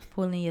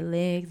 pulling your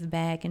legs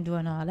back and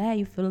doing all that,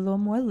 you feel a little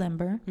more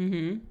limber.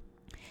 Mm-hmm.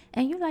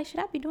 And you like, should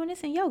I be doing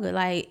this in yoga?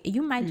 Like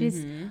you might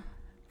just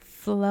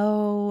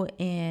flow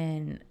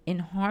in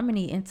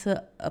harmony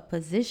into a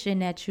position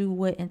that you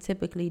wouldn't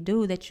typically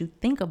do, that you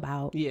think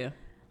about. Yeah.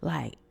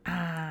 Like,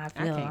 I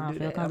I don't can't do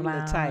feel that. I'm a little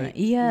comfortable. tight.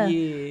 Yeah.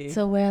 Yeah.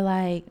 So where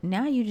like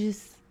now you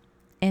just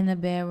in the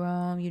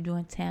bedroom, you're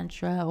doing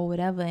tantra or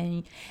whatever,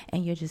 and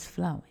you're just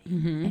flowing,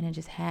 and it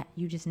just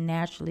you just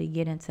naturally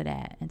get into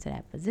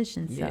that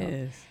position. So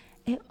Yes.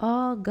 it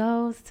all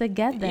goes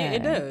together. Yeah,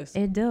 it does.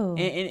 It do.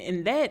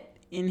 And that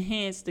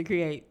enhanced the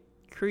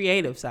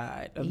creative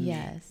side of me.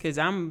 Yes. Because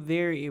I'm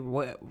very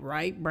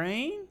right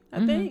brain,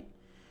 I think,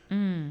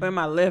 but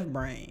my left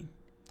brain.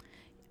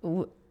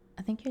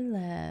 I think you're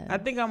left. I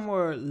think I'm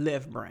more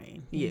left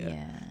brain. Yeah.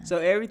 Yeah. So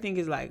everything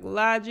is like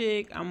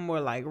logic. I'm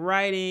more like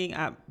writing.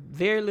 I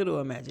very little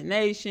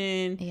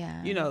imagination.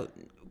 Yeah. You know,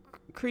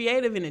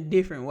 creative in a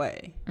different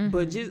way.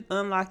 But just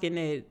unlocking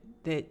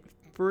that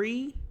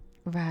free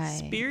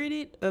Right.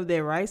 spirited of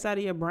that right side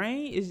of your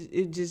brain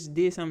it just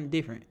did something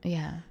different.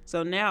 Yeah.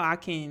 So now I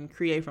can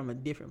create from a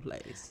different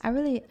place.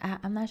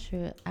 I'm not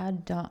sure. I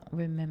don't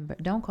remember.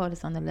 Don't quote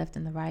us on the left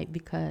and the right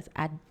because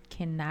I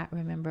cannot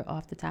remember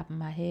off the top of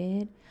my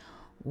head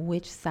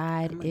which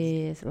side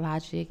is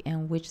logic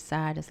and which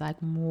side is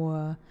like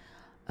more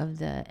of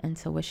the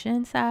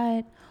intuition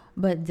side.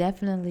 But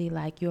definitely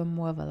like you're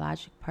more of a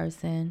logic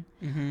person,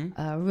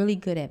 really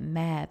good at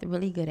math,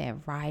 really good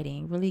at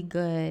writing, really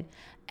good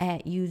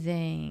at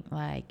using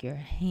like your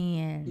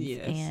hands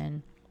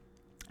and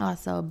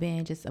also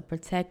being just a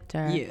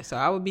protector. Yeah, so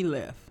I would be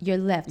left. Your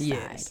left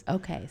Yes. side.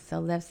 Okay, so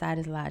left side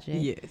is logic.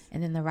 Yes.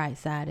 And then the right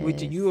side is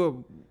Which you are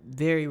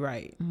very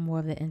right. more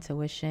of the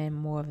intuition,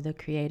 more of the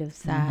creative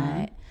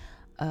side.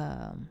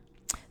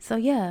 So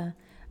yeah,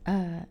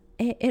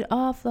 it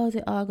all flows,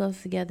 it all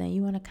goes together, and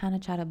you want to kind of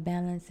try to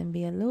balance and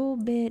be a little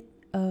bit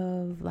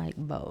of like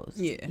both.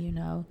 Yeah. You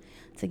know,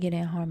 to get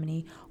in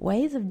harmony.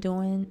 Ways of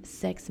doing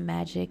sex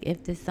magic,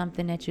 if there's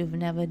something that you've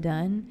never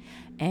done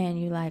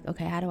and you're like,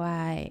 okay, how do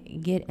I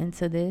get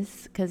into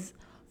this? Because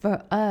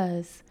for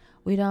us,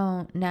 we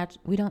don't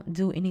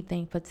do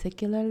anything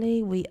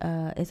particularly.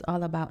 It's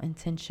all about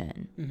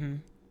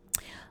intention.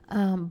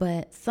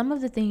 But some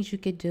of the things you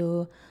could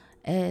do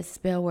is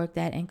spell work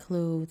that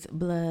includes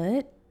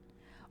blood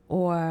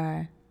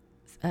or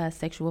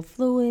sexual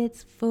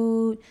fluids,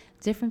 food.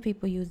 Different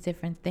people use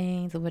different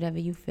things or whatever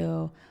you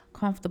feel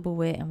comfortable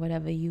with and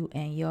whatever you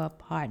and your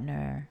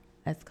partner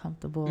is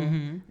comfortable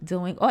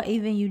doing, or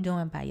even you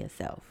doing by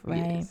yourself,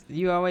 right? Yes.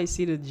 You always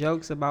see the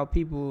jokes about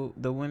people,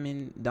 the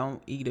women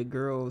don't eat a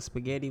girl's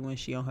spaghetti when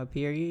she on her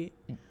period.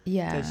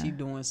 Yeah. Because she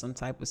doing some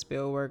type of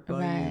spell work on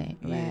Right,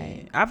 you.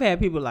 right. I've had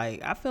people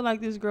like, I feel like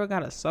this girl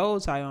got a soul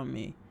tie on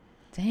me.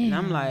 Damn. And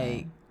I'm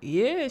like,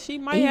 yeah, she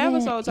might have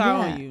a soul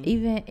tie on you.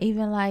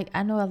 Even like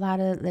I know a lot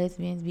of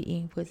lesbians be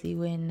eating pussy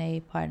when they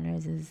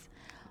partners is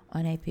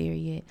on a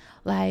period.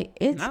 Like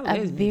it's Not a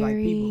lesbians,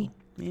 very like people.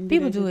 Men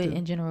people that do shit it too.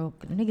 in general.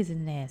 Niggas is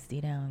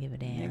nasty. They don't give a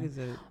damn. Niggas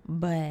that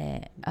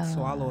But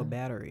swallow a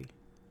battery.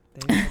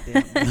 They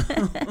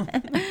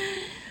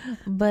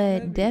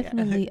but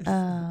definitely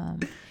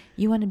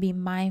you want to be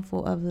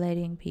mindful of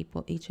letting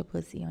people eat your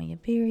pussy on your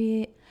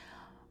period,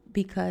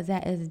 because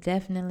that is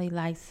definitely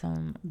like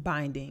some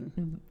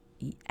binding.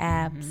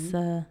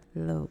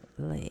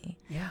 absolutely.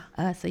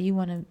 Yeah. So you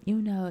want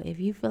to, if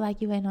you feel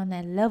like you ain't on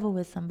that level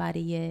with somebody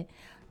yet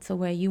to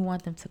where you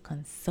want them to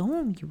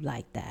consume you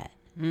like that,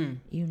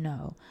 then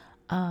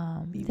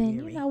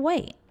wary.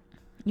 wait.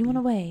 You want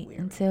to wait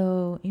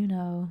until,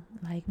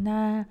 like,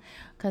 nah,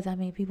 because, I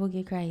mean, people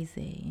get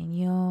crazy and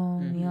you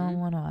don't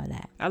want all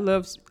that. I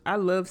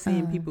love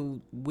seeing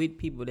people with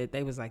people that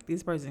they was like,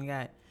 this person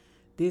got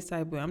this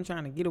type of, I'm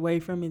trying to get away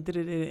from it,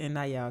 and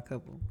now y'all a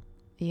couple.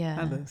 Yeah.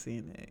 I love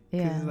seeing that.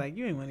 Because Yeah. it's like,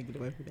 you ain't want to get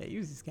away from that. You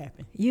was just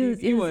capping. You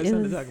wanted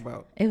something to talk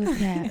about. It was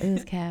cap. It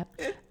was cap.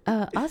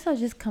 Also,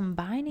 just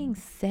combining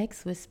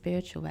sex with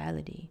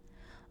spirituality.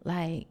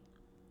 Like,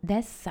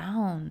 that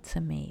sound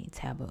to me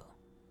taboo.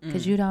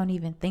 Because you don't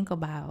even think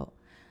about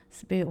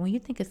spirit, when you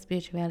think of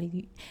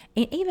spirituality,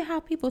 and even how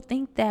people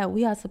think that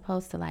we are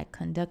supposed to like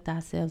conduct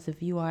ourselves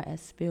if you are a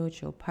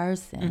spiritual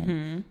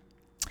person,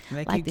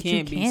 Like like you that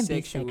can't you be can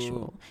sexual. be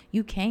sexual,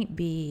 you can't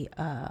be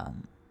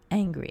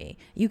angry,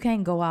 you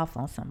can't go off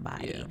on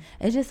somebody. Yeah.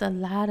 It's just a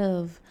lot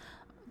of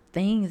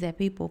things that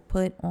people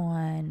put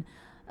on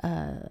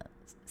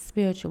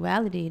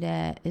spirituality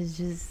that is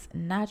just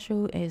not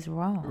true, is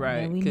wrong.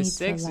 Right. That we need Because to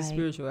sex is like,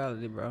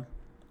 spirituality, bro.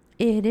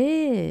 it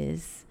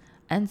is.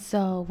 And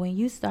so when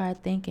you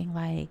start thinking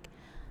like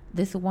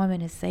this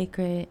woman is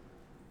sacred,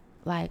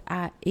 like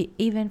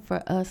even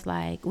for us,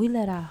 like we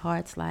let our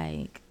hearts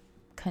like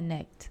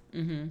connect.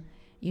 Mm-hmm.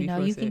 You know,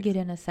 Before you can sex. get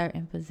in a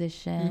certain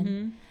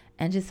position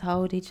and just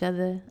hold each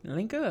other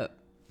Link up.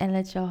 and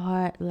let your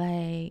heart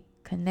like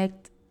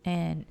connect,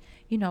 and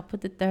you know,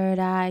 put the third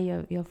eye,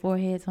 your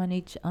foreheads on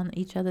each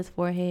other's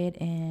forehead,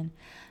 and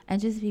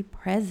just be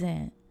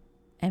present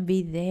and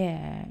be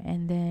there,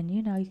 and then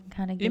you know you can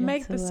kind of get It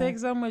makes into the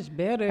sex so much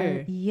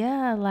better.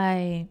 yeah,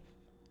 like,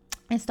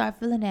 and start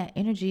feeling that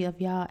energy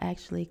of y'all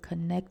actually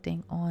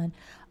connecting on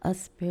a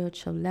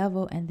spiritual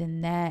level, and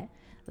then that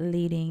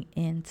leading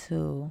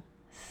into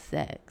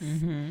sex.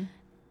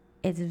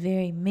 It's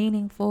very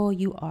meaningful.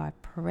 You are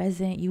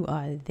present, you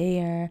are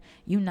there,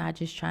 you're not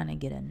just trying to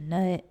get a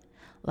nut,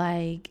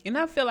 like, And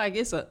I feel like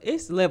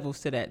it's levels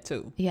to that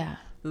too. yeah,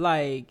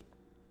 Like,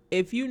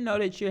 if you know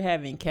that you're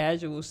having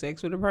casual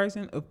sex with a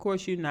person, of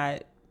course you're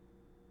not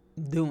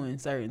doing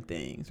certain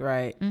things,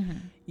 right?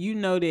 You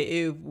know that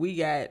if we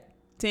got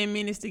 10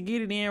 minutes to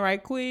get it in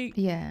right quick,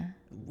 yeah,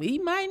 we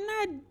might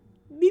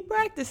not be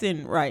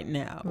practicing right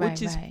now, Right,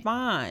 which is right.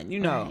 fine, you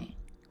know. Right.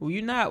 Well,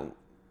 you're not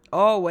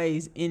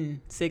always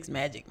in sex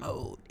magic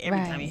mode every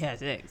time Right. you have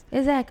sex.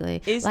 exactly.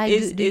 It's- Like,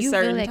 it's- do it's you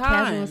feel certain that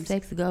casual times.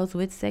 sex goes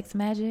with sex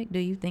magic? Do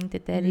you think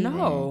that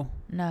No.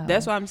 no,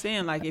 That's what I'm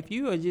saying. Like, if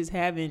you are just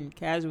having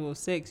casual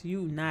sex,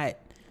 you not,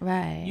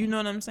 right, you know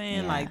what I'm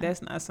saying? Like, Yeah.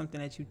 that's not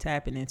something that you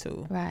tapping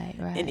into. right,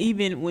 And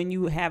even when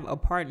you have a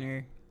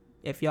partner,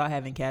 if y'all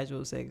having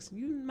casual sex,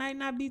 you might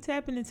not be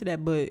tapping into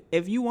that. But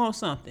if you want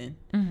something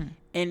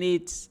and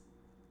it's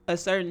a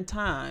certain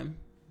time,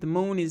 the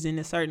moon is in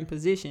a certain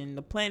position,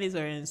 the planets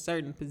are in a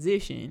certain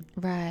position,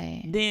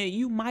 right, then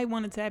you might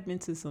want to tap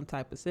into some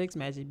type of sex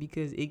magic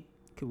because it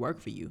could work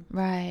for you.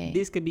 right,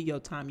 This could be your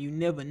time. You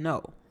never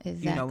know.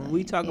 You know, when we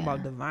Exactly, talk yeah.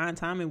 about divine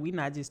timing, we're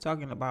not just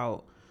talking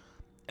about,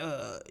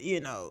 you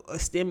know, a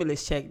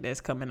stimulus check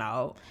that's coming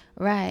out.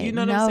 right. You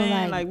know what No, I'm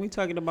saying? Like, we're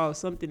talking about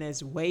something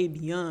that's way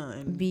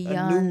beyond a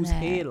beyond news that,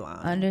 headline.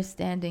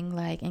 understanding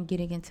like and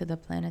getting into the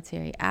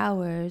planetary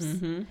hours,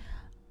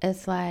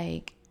 it's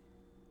like,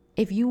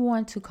 if you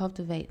want to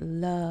cultivate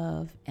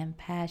love and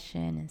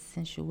passion and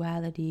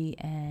sensuality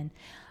and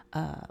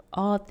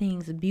all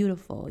things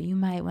beautiful, you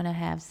might want to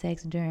have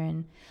sex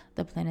during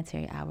the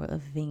planetary hour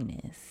of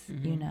Venus.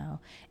 You know,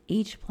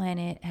 each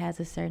planet has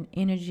a certain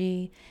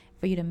energy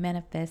for you to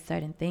manifest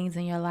certain things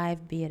in your life,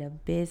 be it a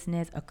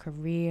business, a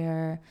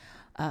career,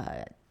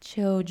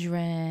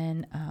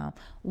 children,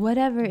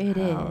 whatever it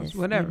House, is,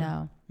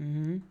 whatever. you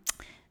know.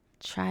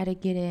 Try to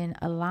get in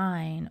a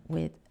line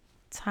with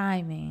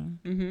timing,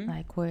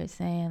 like where it's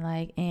saying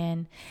like,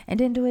 and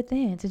then do it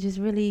then, to just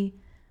really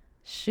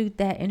shoot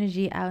that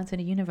energy out into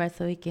the universe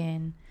so it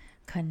can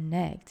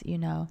connect, you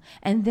know.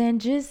 And then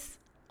just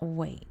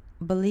wait,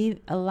 believe.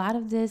 A lot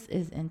of this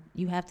is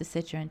you have to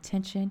set your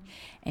intention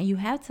and you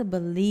have to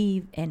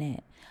believe in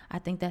it. I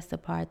think that's the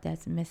part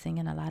that's missing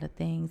in a lot of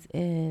things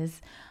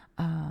is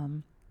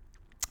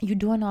you're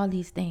doing all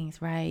these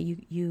things, right?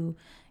 You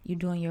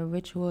doing your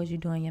rituals, you're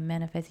doing your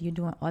manifest, you're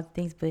doing all the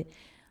things, but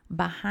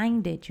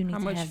behind it, you need How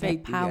to much have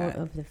faith that you power got?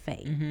 of the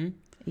faith.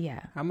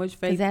 Yeah. How much Because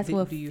faith that's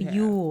what do you have?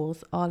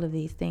 fuels all of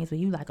these things. When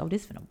you like, oh,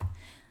 this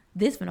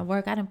finna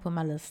work. I didn't put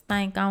my little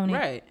stank on it.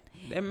 Right.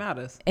 That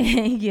matters.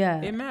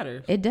 Yeah. It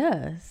matters. It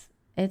does.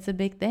 It's a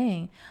big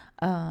thing.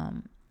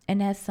 And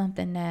that's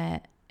something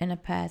that in the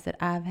past that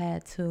I've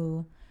had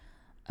to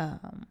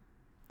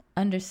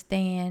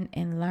understand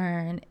and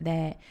learn,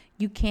 that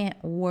you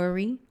can't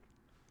worry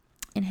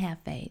and have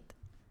faith.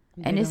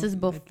 And this is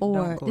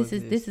before this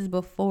is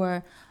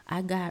before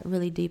I got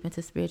really deep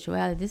into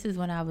spirituality. This is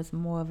when I was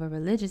more of a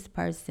religious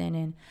person,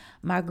 and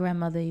my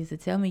grandmother used to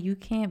tell me, you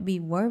can't be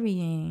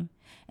worrying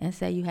and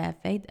say you have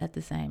faith at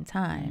the same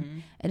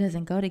time. It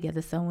doesn't go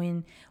together. So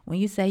when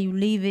you say you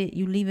leave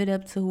it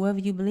up to whoever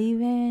you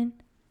believe in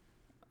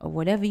or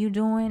whatever you're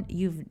doing,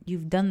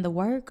 you've done the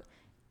work.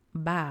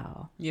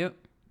 Bow. Yep.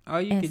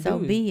 All you And can so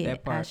do be is that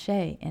it, part.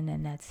 ashe, and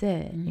then that's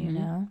it, you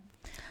know.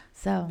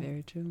 So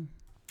Very true.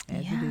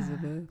 As it is Yeah.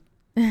 above,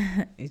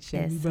 it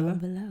shall be it's so below.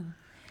 below.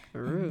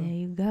 For And real. there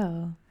you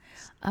go.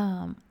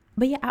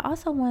 But yeah, I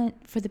also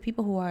want, for the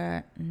people who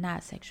are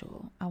not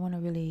sexual, I want to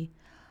really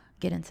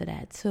get into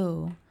that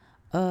too,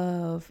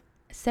 of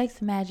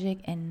sex magic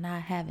and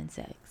not having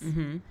sex,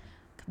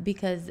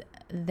 because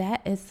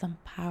that is some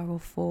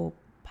powerful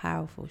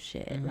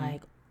shit,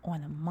 like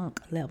on a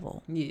monk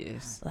level,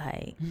 Yes.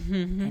 like,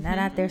 and not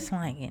out there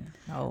slanging.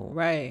 Oh,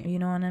 Right. you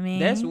know what I mean?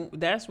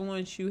 That's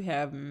once you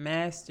have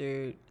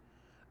mastered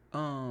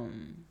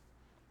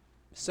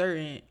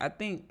certain. I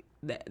think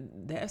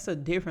that's a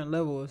different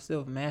level of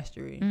self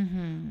mastery,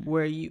 Mm-hmm.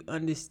 where you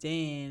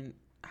understand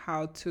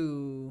how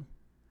to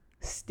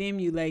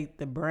stimulate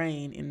the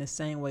brain in the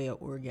same way an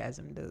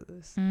orgasm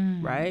does,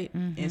 Mm-hmm. right?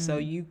 And so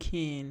you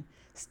can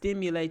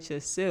stimulate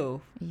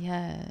yourself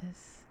Yes.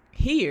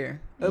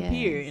 here, up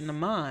here Yes. in the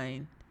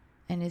mind,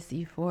 And it's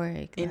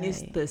euphoric. and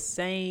it's like, the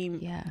same,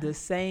 yeah. the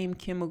same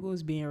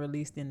chemicals being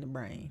released in the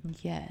brain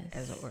yes.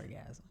 as an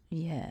orgasm.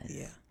 Yes.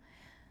 Yeah,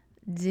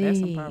 Deep. that's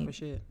some powerful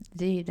shit.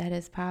 Deep. That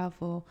is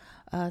powerful.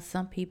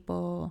 Some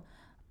people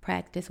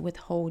practice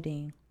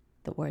withholding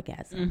the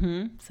orgasm.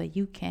 Mm-hmm. So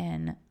you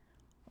can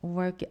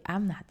work it.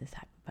 I'm not this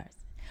type of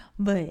person,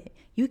 but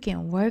you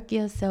can work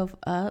yourself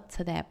up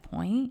to that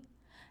point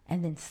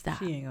and then stop.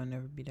 She ain't gonna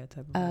never be that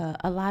type of person.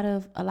 A lot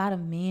of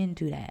men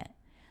do that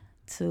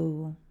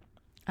too.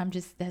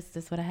 That's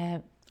just what I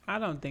have. I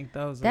don't think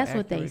those are That's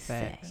what they accurate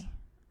facts. say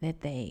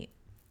that they,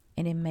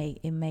 and it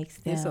makes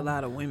them It's a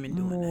lot of women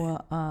doing more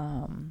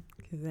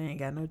because they ain't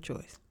got no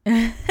choice.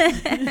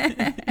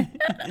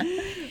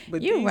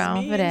 But You these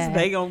wrong for men, that.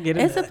 They gonna get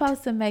It's it.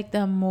 supposed to make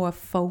them more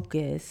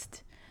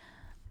focused,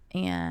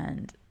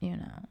 and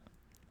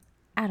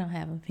I don't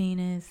have a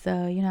penis,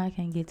 so I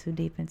can't get too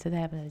deep into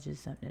that. But it's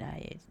just something that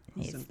I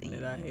had Something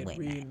seen that I had and read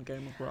whatnot. and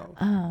came across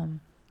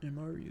in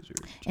my research.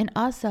 And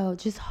also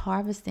just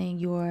harvesting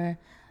your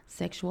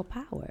sexual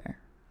power,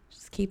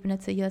 just keeping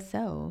it to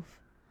yourself.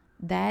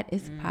 That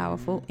is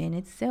powerful in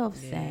itself.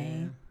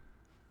 Saying,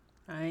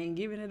 I ain't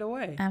giving it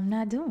away. I'm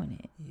not doing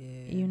it.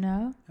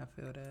 Yeah, I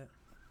feel that.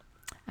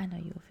 I know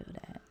you'll feel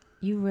that.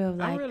 You real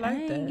like, really I like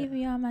ain't that.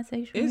 giving y'all my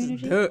sexual It's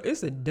energy.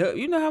 it's a dub.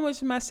 You know how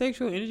much of my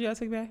sexual energy I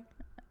take back?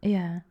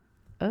 Yeah.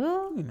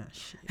 Oh. You not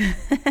shit.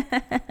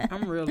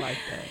 I'm real like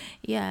that.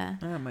 Yeah.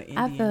 I'm an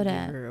I Indian feel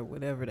that. giver or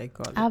whatever they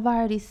call it. I've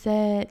already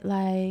said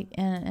like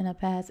in a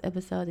past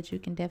episode that you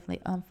can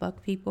definitely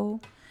unfuck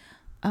people.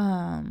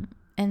 And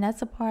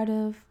that's a part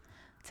of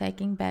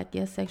taking back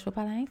your sexual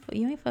power.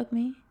 You ain't fuck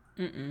me.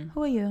 Mm-mm.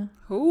 Who are you?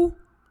 Who?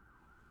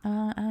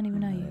 I don't even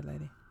know I you. that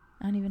lady.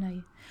 I don't even know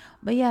you.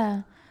 But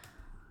yeah.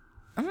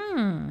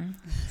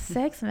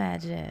 Sex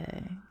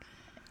magic.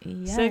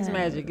 Yes. Sex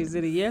magic. Is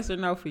it a yes or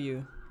no for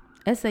you?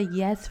 It's a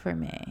yes for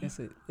me.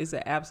 It's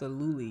a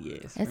absolutely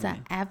yes. It's for an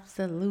me.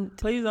 absolute.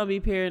 Please don't be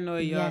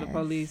paranoid, y'all. The Yes.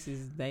 police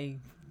they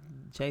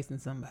chasing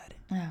somebody.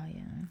 Oh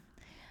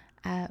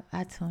yeah.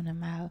 I tune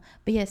them out.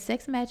 But yeah,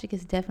 sex magic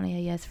is definitely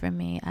a yes for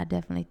me. I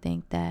definitely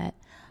think that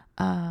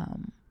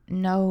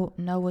know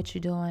what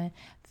you're doing.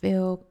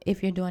 Feel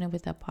if you're doing it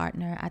with a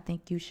partner, I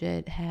think you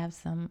should have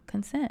some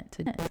consent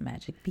to sex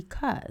magic,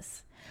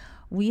 because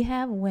we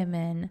have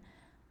women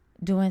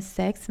doing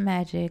sex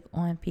magic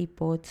on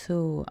people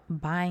to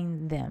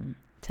bind them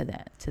to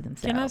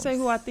themselves. Can I say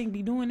who I think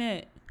be doing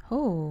that?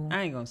 Who?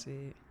 I ain't gonna say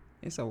it.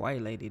 It's a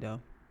white lady though.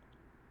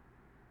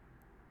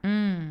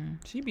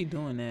 She be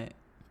doing that.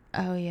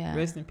 Oh yeah.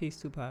 Rest in peace,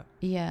 Tupac.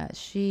 Yeah,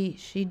 she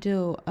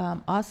do.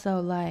 Also,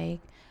 like,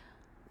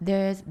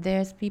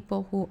 there's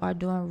people who are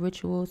doing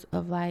rituals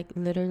of like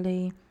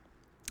literally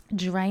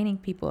draining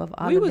people of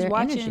all We of was their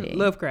watching energy.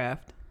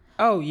 Lovecraft.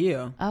 Oh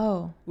yeah,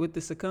 Oh, with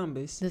the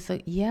succumbus,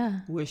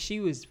 yeah, where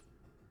she was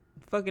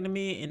fucking them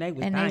in and they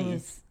was and dying. they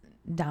was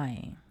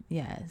dying.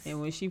 Yes.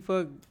 And when she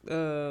fucked,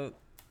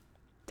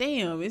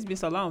 damn, it's been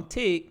so long.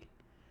 Tick.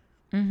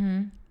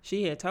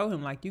 She had told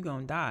him like, you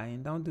gonna die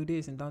and don't do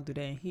this and don't do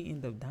that, and he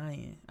ended up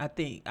dying. I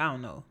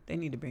don't know. They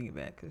need to bring it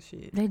back because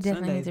shit. They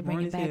definitely Sunday's need to bring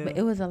boring it as back, hell. but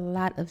it was a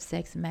lot of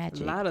sex A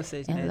magic. lot of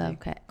sex in magic.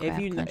 Lovecraft If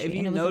you country, if you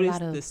and it was a notice,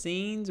 lot of the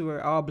scenes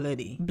were all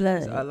bloody.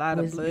 blood. A lot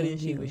of was blood, being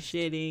and she was used.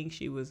 shedding.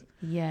 She was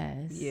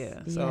Yes.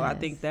 yeah. So I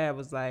think that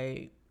was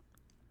like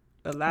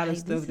a lot of Like,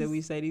 stuff this that is-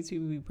 we say these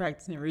people be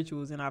practicing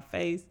rituals in our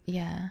face.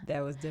 Yeah. That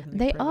was definitely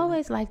They prevalent.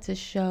 always like to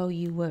show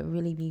you what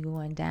really be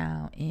going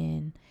down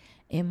in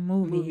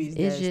movies.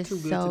 It's that's just too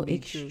good so to be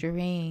true.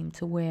 extreme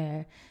to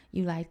where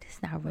you like, this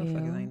not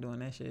Motherfuckers real. ain't doing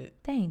that shit.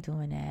 They ain't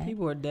doing that.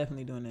 People are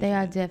definitely doing that. They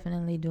are shit.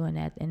 definitely doing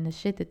that, and the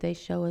shit that they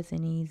show us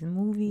in these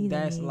movies. and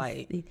That's these-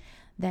 light.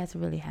 That's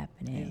really It's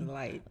happening.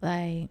 light.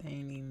 Like, They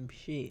ain't even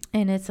shit.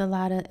 and it's a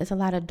lot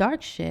of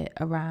dark shit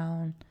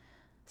around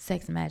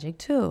sex magic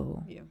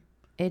too. Yeah.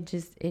 It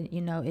just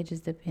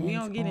depends. We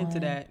don't get into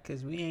on- that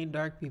because we ain't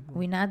dark people.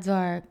 We not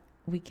dark.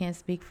 We can't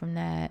speak from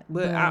that.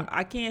 But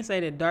I can't say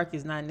that dark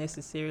is not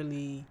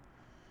necessarily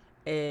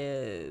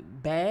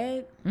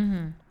bad.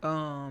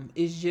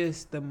 It's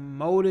just the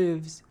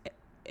motives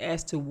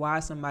as to why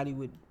somebody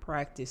would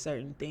practice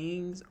certain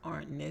things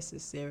aren't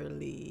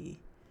necessarily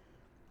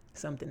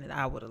something that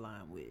I would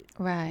align with.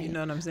 Right. You know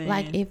what I'm saying?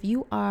 Like, if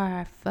you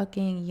are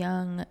fucking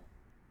young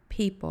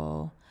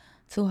people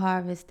to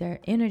harvest their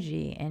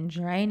energy and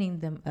draining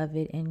them of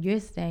it, and you're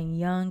staying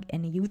young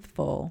and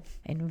youthful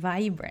and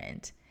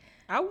vibrant,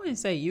 I wouldn't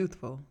say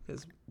youthful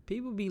because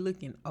people be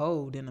looking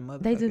old in the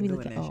motherfucker they do be doing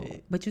looking that old,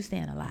 shit. but you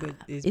staying alive. But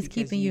it's It's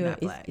because keeping you're you. not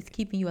black. It's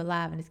keeping you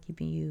alive, and it's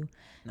keeping you.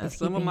 Now, it's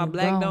some of keeping my you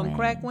black don't going.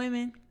 crack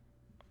women,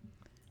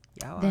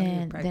 Y'all out here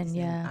then practicing.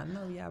 yeah. I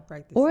know y'all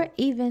practice. Or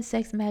even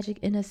sex magic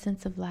in a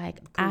sense of like,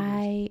 Cougars.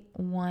 I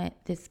want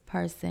this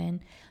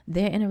person,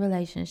 they're in a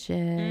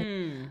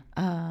relationship.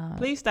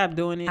 Please stop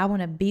doing it. I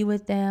want to be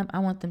with them. I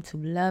want them to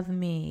love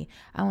me.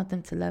 I want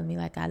them to love me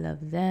like I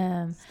love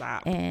them.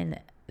 Stop. And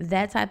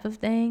that type of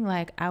thing,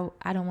 like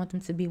I don't want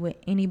them to be with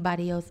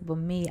anybody else but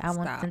me. I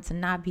want Stop. them to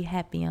not be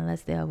happy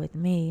unless they're with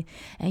me.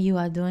 And you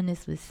are doing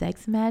this with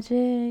sex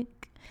magic?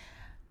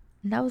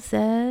 No, sis.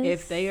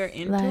 If they are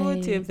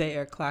intuitive, Like, they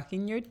are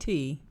clocking your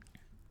T,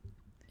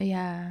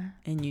 yeah.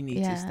 and you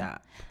need to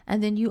stop.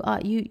 And then you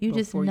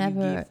just Before you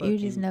never get you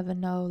just fucking- never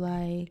know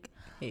like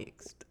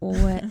Hexed.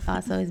 what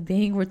also is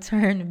being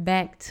returned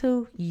back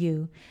to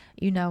you,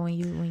 you know, when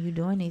you're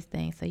doing these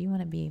things. So you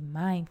want to be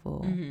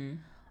mindful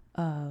Mm-hmm.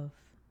 of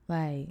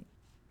like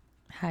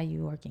how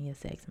you work in your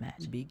sex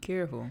match, Be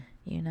careful.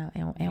 you know,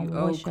 and You what's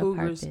old your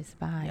cougars, purpose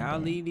behind Y'all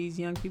it. leave these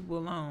young people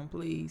alone,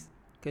 please,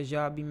 because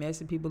y'all be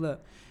messing people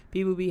up.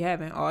 People be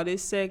having all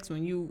this sex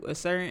when you a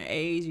certain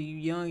age and you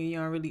young and you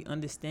don't really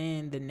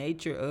understand the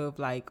nature of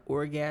like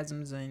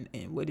orgasms and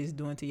what it's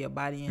doing to your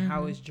body and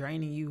how it's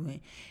draining you. And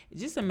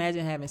just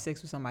imagine having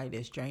sex with somebody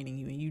that's draining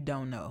you and you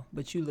don't know,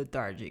 but you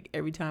lethargic.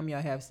 Every time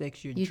y'all have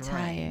sex, you're drained.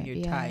 tired, You're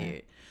yeah.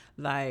 tired.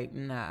 Like,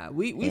 nah,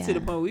 we to the Yeah.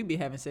 point where we be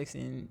having sex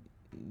and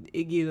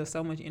it gives us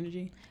so much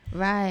energy.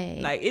 Right.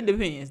 Like, it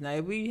depends. Now,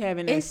 if we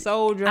having that It's-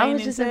 soul draining I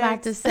was just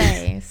about to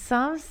say,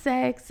 some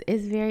sex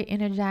is very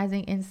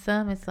energizing and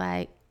some it's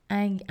like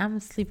I'm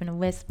sleeping in a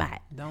wet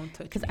spot don't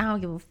touch because me. I don't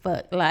give a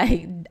fuck.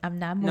 Like I'm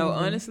not moving. No,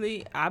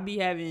 honestly, I be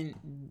having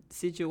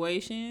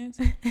situations,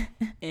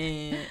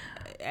 and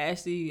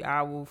Ashley,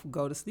 I will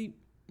go to sleep,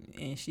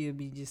 and she'll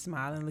be just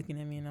smiling,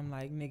 looking at me, and I'm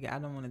like, nigga, I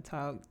don't want to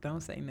talk.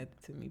 Don't say nothing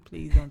to me.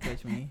 Please don't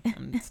touch me.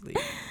 I'm asleep.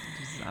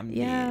 I'm dead.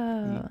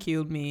 Yeah. You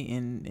killed me,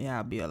 and yeah,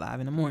 I'll be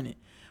alive in the morning.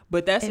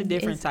 But that's a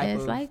different type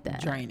it's of like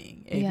that.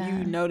 draining. If Yeah.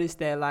 you notice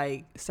that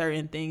like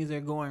certain things are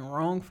going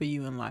wrong for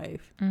you in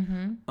life,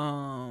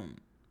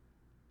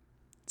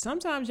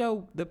 sometimes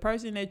the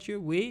person that you're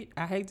with,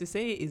 I hate to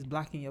say it, is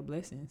blocking your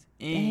blessings.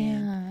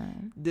 And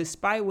Damn.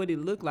 despite what it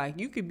look like,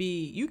 you could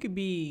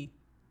be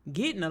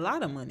getting a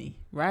lot of money,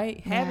 right?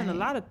 Having a Right.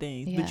 lot of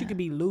things, but Yeah. you could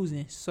be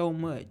losing so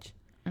much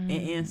and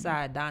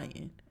inside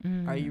dying.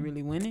 Are you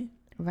really winning?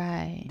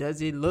 Right.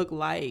 Does it look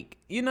like,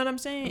 you know what I'm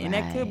saying? And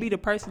that could be Right. the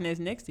person that's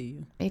next to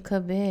you. It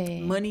could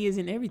be. Money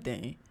isn't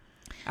everything.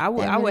 I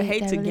would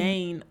hate to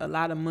gain a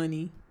lot of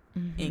money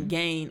and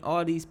gain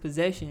all these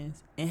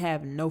possessions and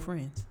have no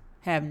friends,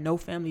 have no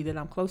family that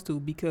I'm close to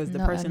because the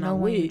person no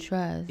I'm one you with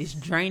trust. is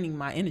draining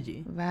my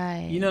energy.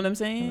 Right. You know what I'm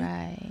saying?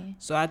 Right.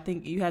 So I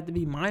think you have to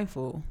be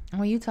mindful.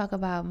 When you talk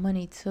about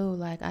money too,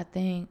 like I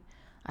think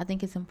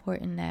it's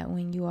important that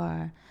when you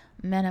are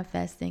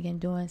manifesting and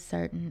doing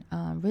certain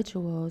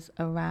rituals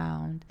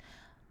around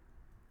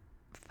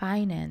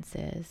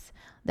finances,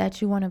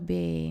 that you want to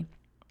be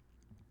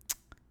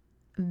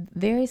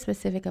very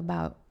specific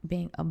about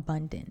being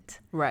abundant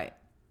Right.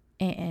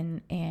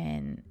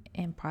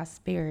 and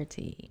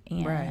prosperity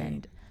and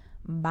Right.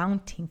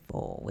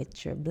 bountiful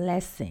with your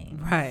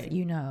blessings. Right.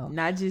 You know,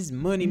 Not just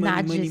money,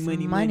 not money, just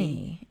money,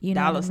 money. You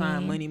know Dollar what I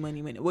sign, mean?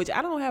 money. Which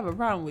I don't have a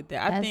problem with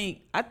that.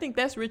 I think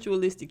that's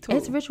ritualistic too.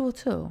 It's ritual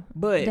too.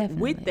 But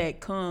definitely. with that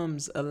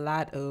comes a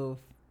lot of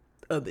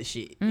other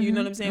shit. You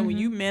know what I'm saying? When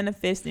you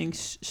manifesting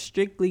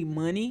strictly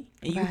money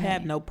and you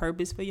have Right. no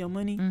purpose for your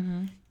money,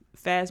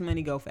 fast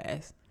money go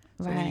fast.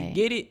 So when you Right.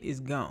 get it, it's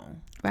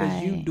gone.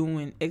 Because you Right.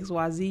 doing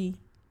XYZ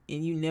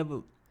and you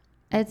never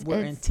It's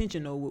were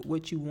intentional with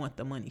what you want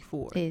the money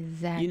for.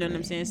 exactly. You know what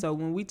I'm saying? So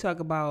when we talk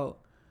about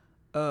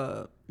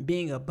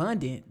being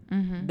abundant,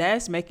 Mm-hmm.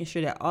 that's making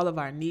sure that all of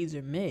our needs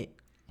are met.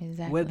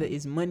 Exactly. Whether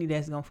it's money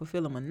that's going to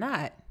fulfill them or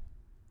not,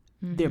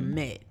 they're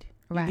met.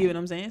 You Right. get what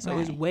I'm saying? So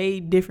it's Right. way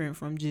different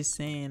from just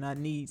saying I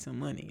need some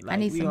money. Like, I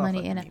need we some all money,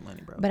 fucking and need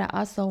money, bro. but I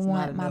also It's not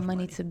want my enough money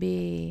money. to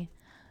be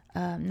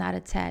not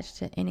attached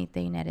to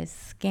anything that is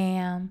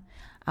scam.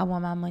 I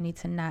want my money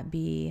to not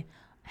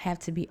have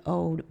to be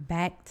owed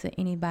back to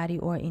anybody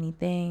or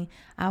anything.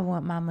 I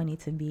want my money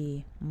to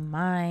be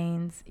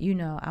mine. You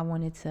know, I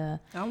want it to.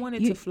 I want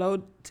it to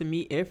flow to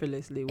me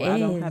effortlessly where I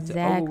don't have to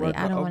overwork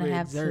I don't or want to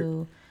have overexert.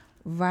 to.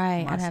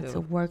 Right. I have to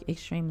myself. work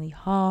extremely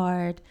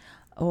hard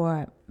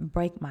or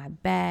break my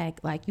back.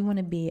 Like, you want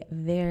to be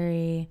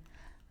very,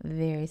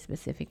 very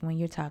specific when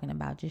you're talking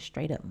about just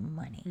straight up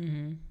money. You know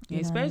what I'm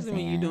Especially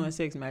when you're saying? doing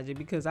sex magic,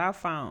 because I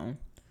found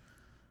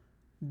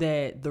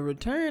that the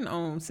return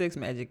on sex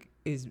magic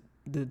is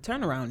the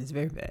turnaround is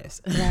very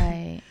fast.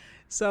 Right.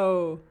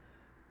 So,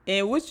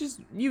 and which is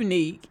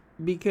unique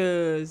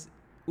because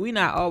we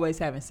not always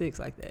having sex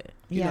like that.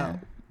 You Yeah. know,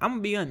 I'm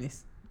gonna be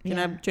honest. Can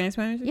I Yeah. be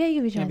transparent? Yeah,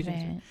 you be Can I be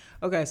transparent.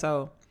 Okay,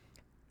 so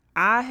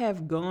I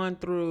have gone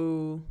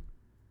through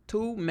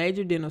 2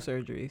 major dental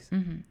surgeries.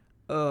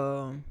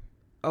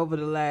 Over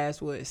the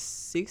last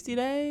 60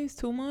 days,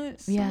 2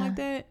 months, something Yeah. like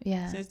that.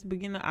 Yeah. Since the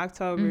beginning of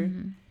October.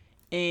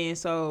 And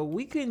so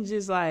we couldn't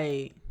just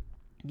like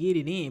get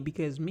it in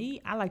because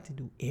I like to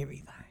do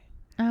everything.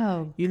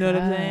 Oh, You know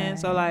what I'm saying?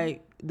 So God.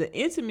 like the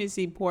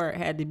intimacy part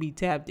had to be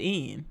tapped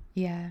in.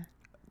 Yeah.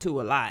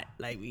 to a lot.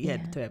 Like we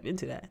had Yeah. to tap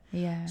into that.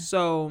 Yeah.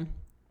 So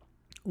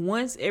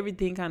once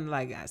everything kind of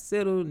like got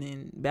settled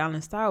and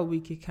balanced out, we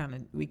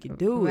could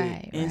do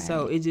Right, it. And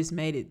so right. it just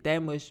made it that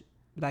much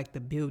like the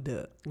build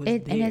up was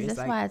And there. It's that's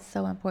like, why it's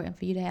so important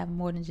for you to have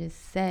more than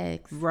just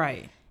sex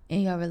right.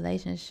 in your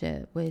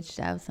relationship, which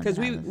that was something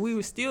Because we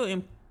were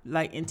still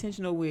like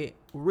intentional with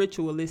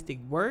ritualistic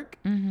work,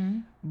 Mm-hmm.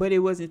 but it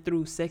wasn't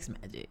through sex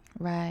magic.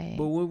 Right.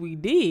 But when we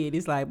did,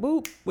 it's like,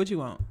 boop, what you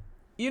want?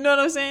 You know what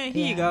I'm saying?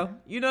 Here you Yeah. go.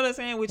 You know what I'm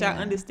saying? Which I Yeah.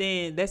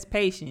 understand. That's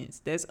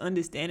patience. That's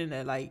understanding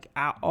that like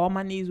all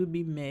my needs would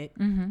be met.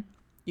 Mm-hmm.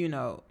 You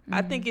know,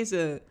 I think it's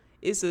a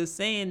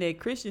saying that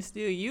Christians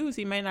still use.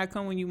 He may not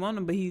come when you want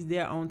him, but he's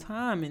there on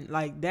time, and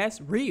like that's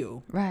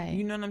real. Right.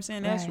 You know what I'm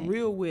saying? That's Right.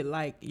 real with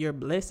like your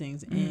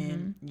blessings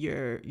and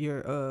your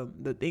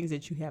the things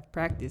that you have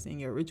practiced in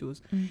your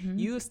rituals. Mm-hmm.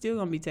 You're still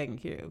gonna be taken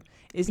care of.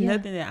 It's Yeah.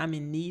 nothing that I'm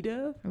in need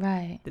of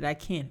Right. that I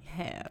can't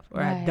have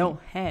or I Right. don't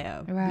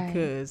have Right.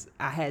 because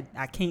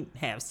I can't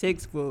have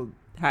sex for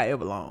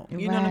however long.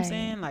 You know what I'm Right.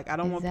 saying? Like I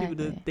don't want people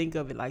to Exactly. think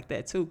of it like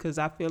that too, because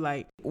I feel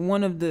like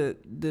one of the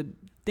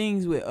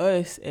things with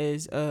us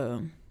as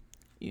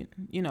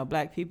you know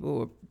Black people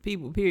or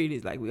people period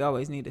is like we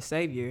always need a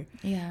savior.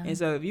 Yeah. And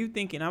so if you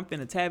thinking I'm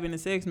finna tap into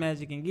sex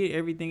magic and get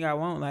everything I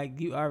want, like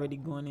you already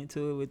going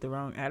into it with the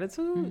wrong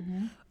attitude.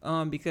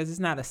 Mm-hmm. Because it's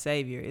not a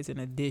savior, it's an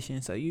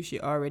addition. So you should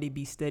already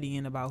be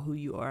studying about who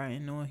you are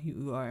and knowing who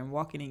you are and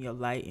walking in your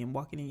light and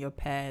walking in your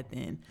path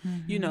and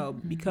you know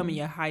becoming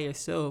your higher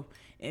self.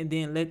 And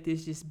then let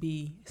this just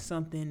be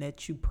something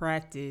that you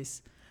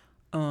practice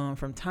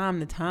from time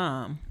to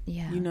time.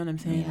 Yeah. You know what I'm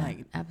saying? Yeah,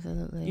 Like,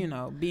 absolutely. you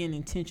know, being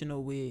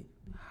intentional with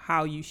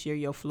how you share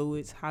your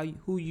fluids,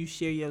 who you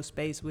share your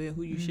space with,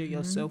 who you share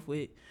yourself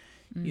with.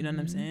 You know what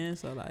I'm saying?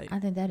 So like, I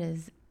think that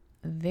is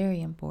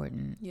very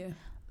important. yeah,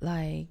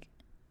 Like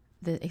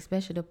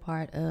especially the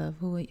part of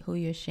who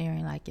you're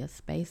sharing like your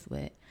space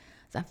with.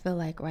 So I feel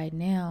like right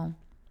now,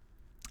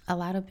 a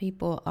lot of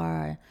people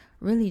are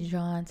really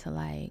drawn to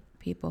like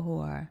people who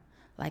are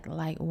like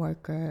light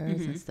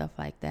workers and stuff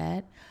like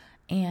that.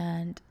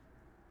 And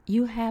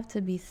you have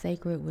to be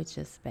sacred with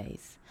your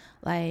space.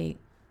 Like,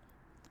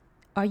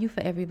 are you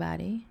for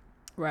everybody?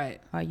 right.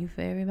 Are you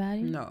for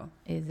everybody? No,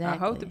 Exactly. I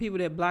hope the people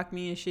that block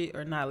me and shit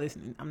are not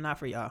listening. I'm not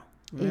for y'all.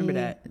 Remember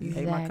that. You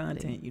hate my Exactly.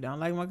 content. You don't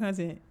like my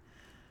content.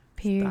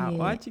 Period. Stop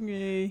watching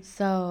me.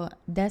 So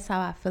that's how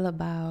I feel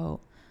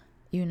about,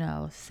 you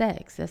know,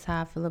 sex. That's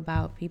how I feel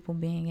about people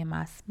being in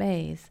my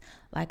space.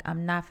 Like,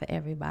 I'm not for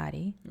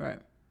everybody. Right.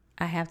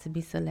 I have to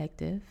be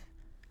selective.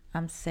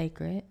 I'm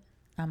sacred.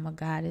 I'm a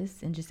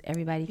goddess, and just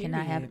everybody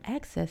cannot have Period.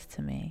 access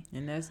to me.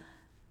 And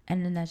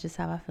And then that's just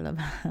how I feel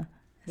about.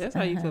 that's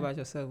how you feel about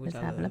yourself, which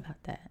That's I how I feel love.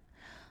 about that.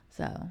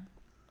 So,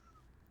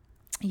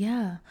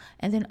 yeah.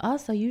 And then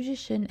also, you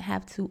just shouldn't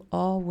have to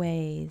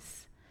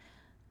always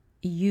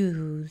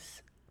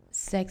use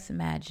sex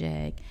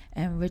magic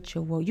and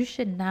ritual. You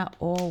should not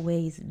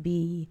always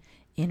be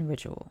in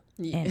ritual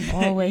and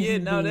always Yeah,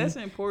 no, be that's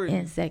important.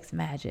 in sex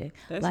magic.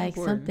 That's like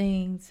some important.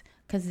 things,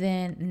 because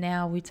then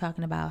now we're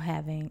talking about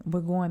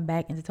we're going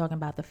back into talking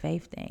about the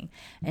faith thing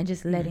and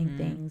just letting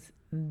things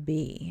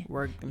be.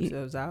 Work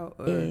themselves out.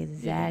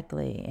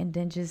 Exactly. And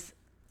then just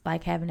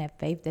like having that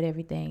faith that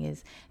everything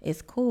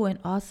is cool, and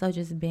also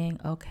just being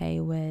okay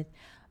with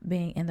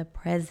being in the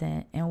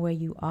present and where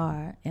you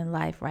are in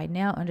life right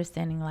now,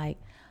 understanding like,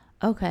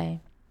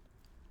 okay,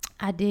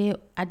 I did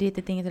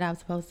the things that I was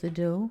supposed to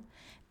do.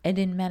 It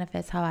didn't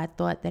manifest how I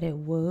thought that it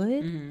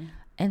would.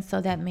 And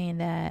so that means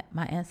that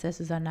my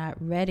ancestors are not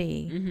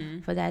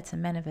ready for that to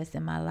manifest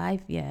in my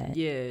life yet.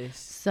 Yes.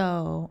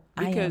 So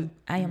Because-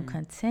 I am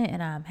content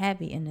and I'm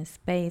happy in this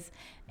space,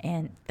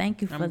 and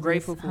thank you for I'm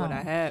grateful this for what I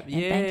home. have. And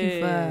thank you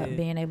Yeah. for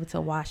being able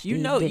to wash You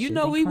these know, dishes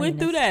and we clean went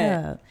through this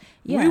that. tub.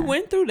 Yeah. We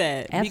went through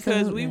that because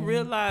we Absolutely.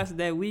 realized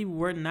that we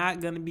were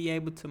not going to be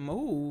able to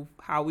move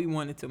how we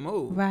wanted to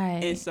move.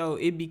 Right. And so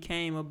it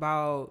became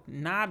about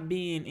not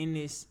being in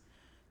this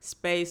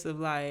space of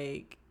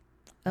like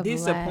Of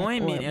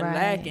disappointment lack or- and right.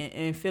 lacking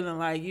and feeling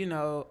like, you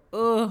know,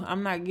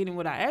 I'm not getting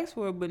what I asked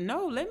for. But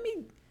no, let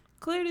me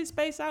clear this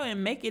space out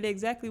and make it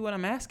exactly what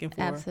I'm asking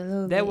for.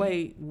 Absolutely. That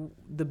way,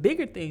 the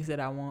bigger things that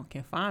I want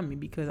can find me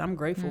because I'm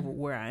grateful for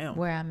where I am.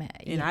 Where I'm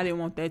at. And yeah. I didn't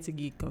want that to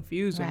get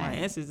confused with my Right.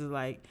 ancestors.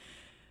 Like,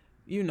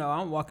 you know,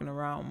 I'm walking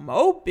around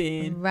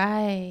moping.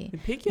 Right.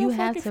 Pick your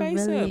fucking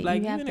face up.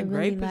 Like, you you're have in to a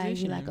really great like,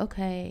 position. be like,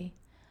 okay,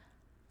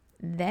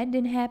 that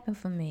didn't happen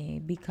for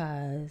me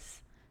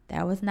because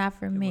that was not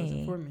for It me.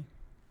 wasn't for me.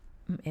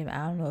 And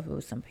I don't know if it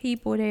was some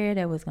people there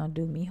that was going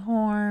to do me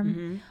harm,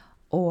 Mm-hmm.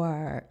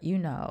 or, you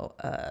know,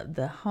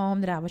 the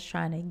home that I was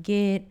trying to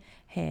get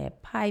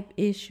had pipe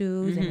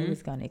issues and it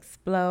was going to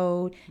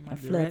explode Might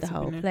and be flood rats the up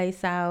in whole there.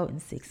 place out in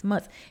 6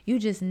 months. You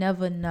just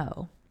never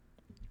know.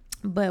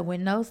 But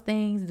when those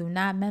things do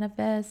not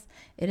manifest,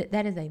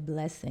 that is a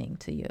blessing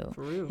to you.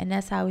 For real. And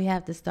that's how we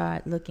have to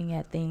start looking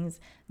at things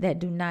that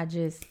do not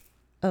just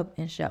up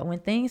and show. When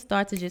things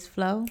start to just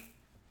flow,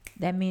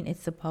 that means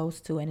it's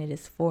supposed to and it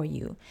is for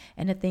you.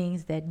 And the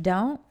things that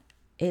don't,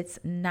 it's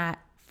not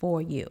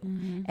for you.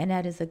 And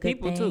that is a good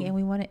People thing. too. And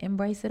we want to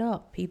embrace it all.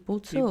 People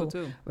People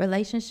too.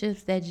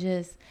 Relationships that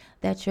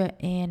you're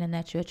in and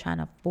that you're trying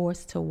to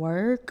force to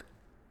work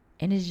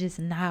and it's just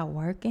not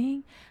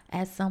working,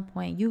 at some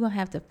point you're going to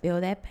have to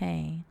feel that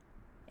pain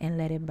and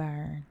let it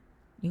burn.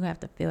 You have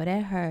to feel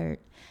that hurt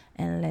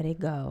and let it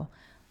go.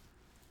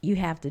 You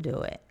have to do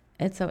it.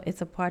 It's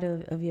a part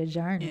of your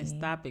journey. And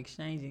stop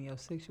exchanging your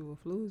sexual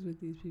fluids with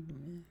these people,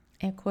 man.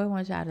 And Corey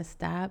wants y'all to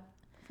stop.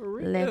 For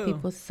real. Let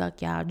people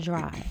suck y'all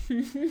dry.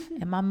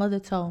 And my mother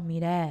told me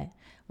that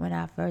when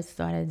I first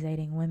started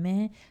dating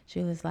women.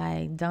 She was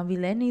like, don't be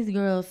letting these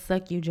girls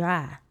suck you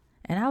dry.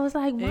 And I was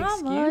like,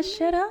 Mama, Excuse me?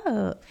 shut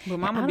up. But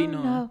Mama And I be don't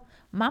knowing. know.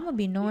 Mama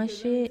be knowing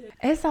shit.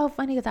 It's so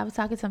funny because I was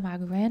talking to my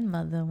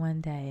grandmother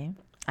one day.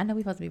 I know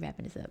we're supposed to be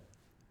wrapping this up.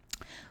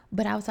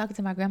 But I was talking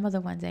to my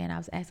grandmother one day and I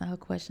was asking her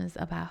questions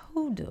about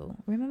hoodoo.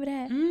 Remember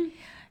that?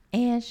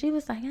 And she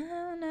was like, I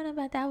don't know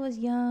about that. I was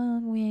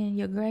young when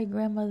your great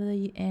grandmother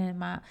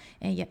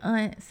and your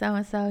aunt so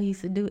and so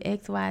used to do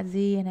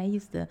XYZ, and they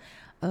used to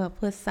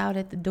put salt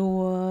at the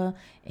door,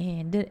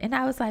 and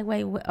I was like,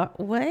 wait,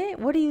 what?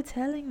 What are you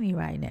telling me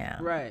right now?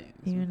 Right.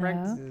 You Some know.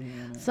 practices,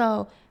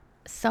 man.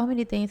 So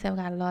many things have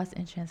got lost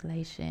in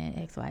translation.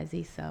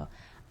 XYZ. So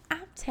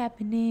I'm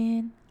tapping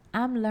in.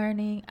 I'm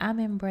learning. I'm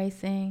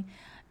embracing,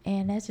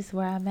 and that's just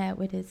where I'm at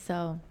with it.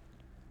 So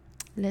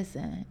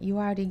listen, you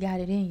already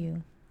got it in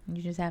you.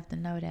 You just have to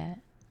know that.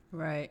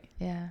 Right.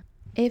 Yeah.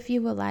 If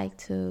you would like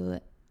to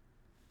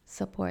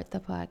support the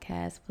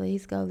podcast,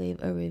 please go leave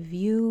a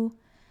review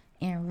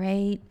and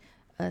rate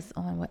us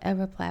on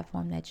whatever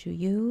platform that you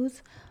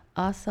use.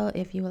 Also,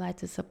 if you would like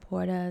to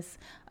support us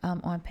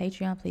on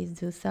Patreon, please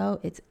do so.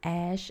 It's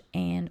Ash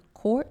and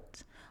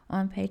Court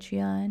on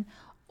Patreon.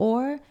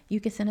 Or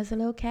you can send us a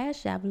little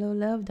cash app, a little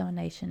love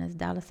donation. It's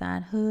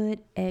 $hood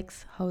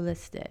x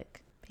holistic.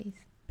 Peace.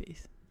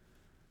 Peace.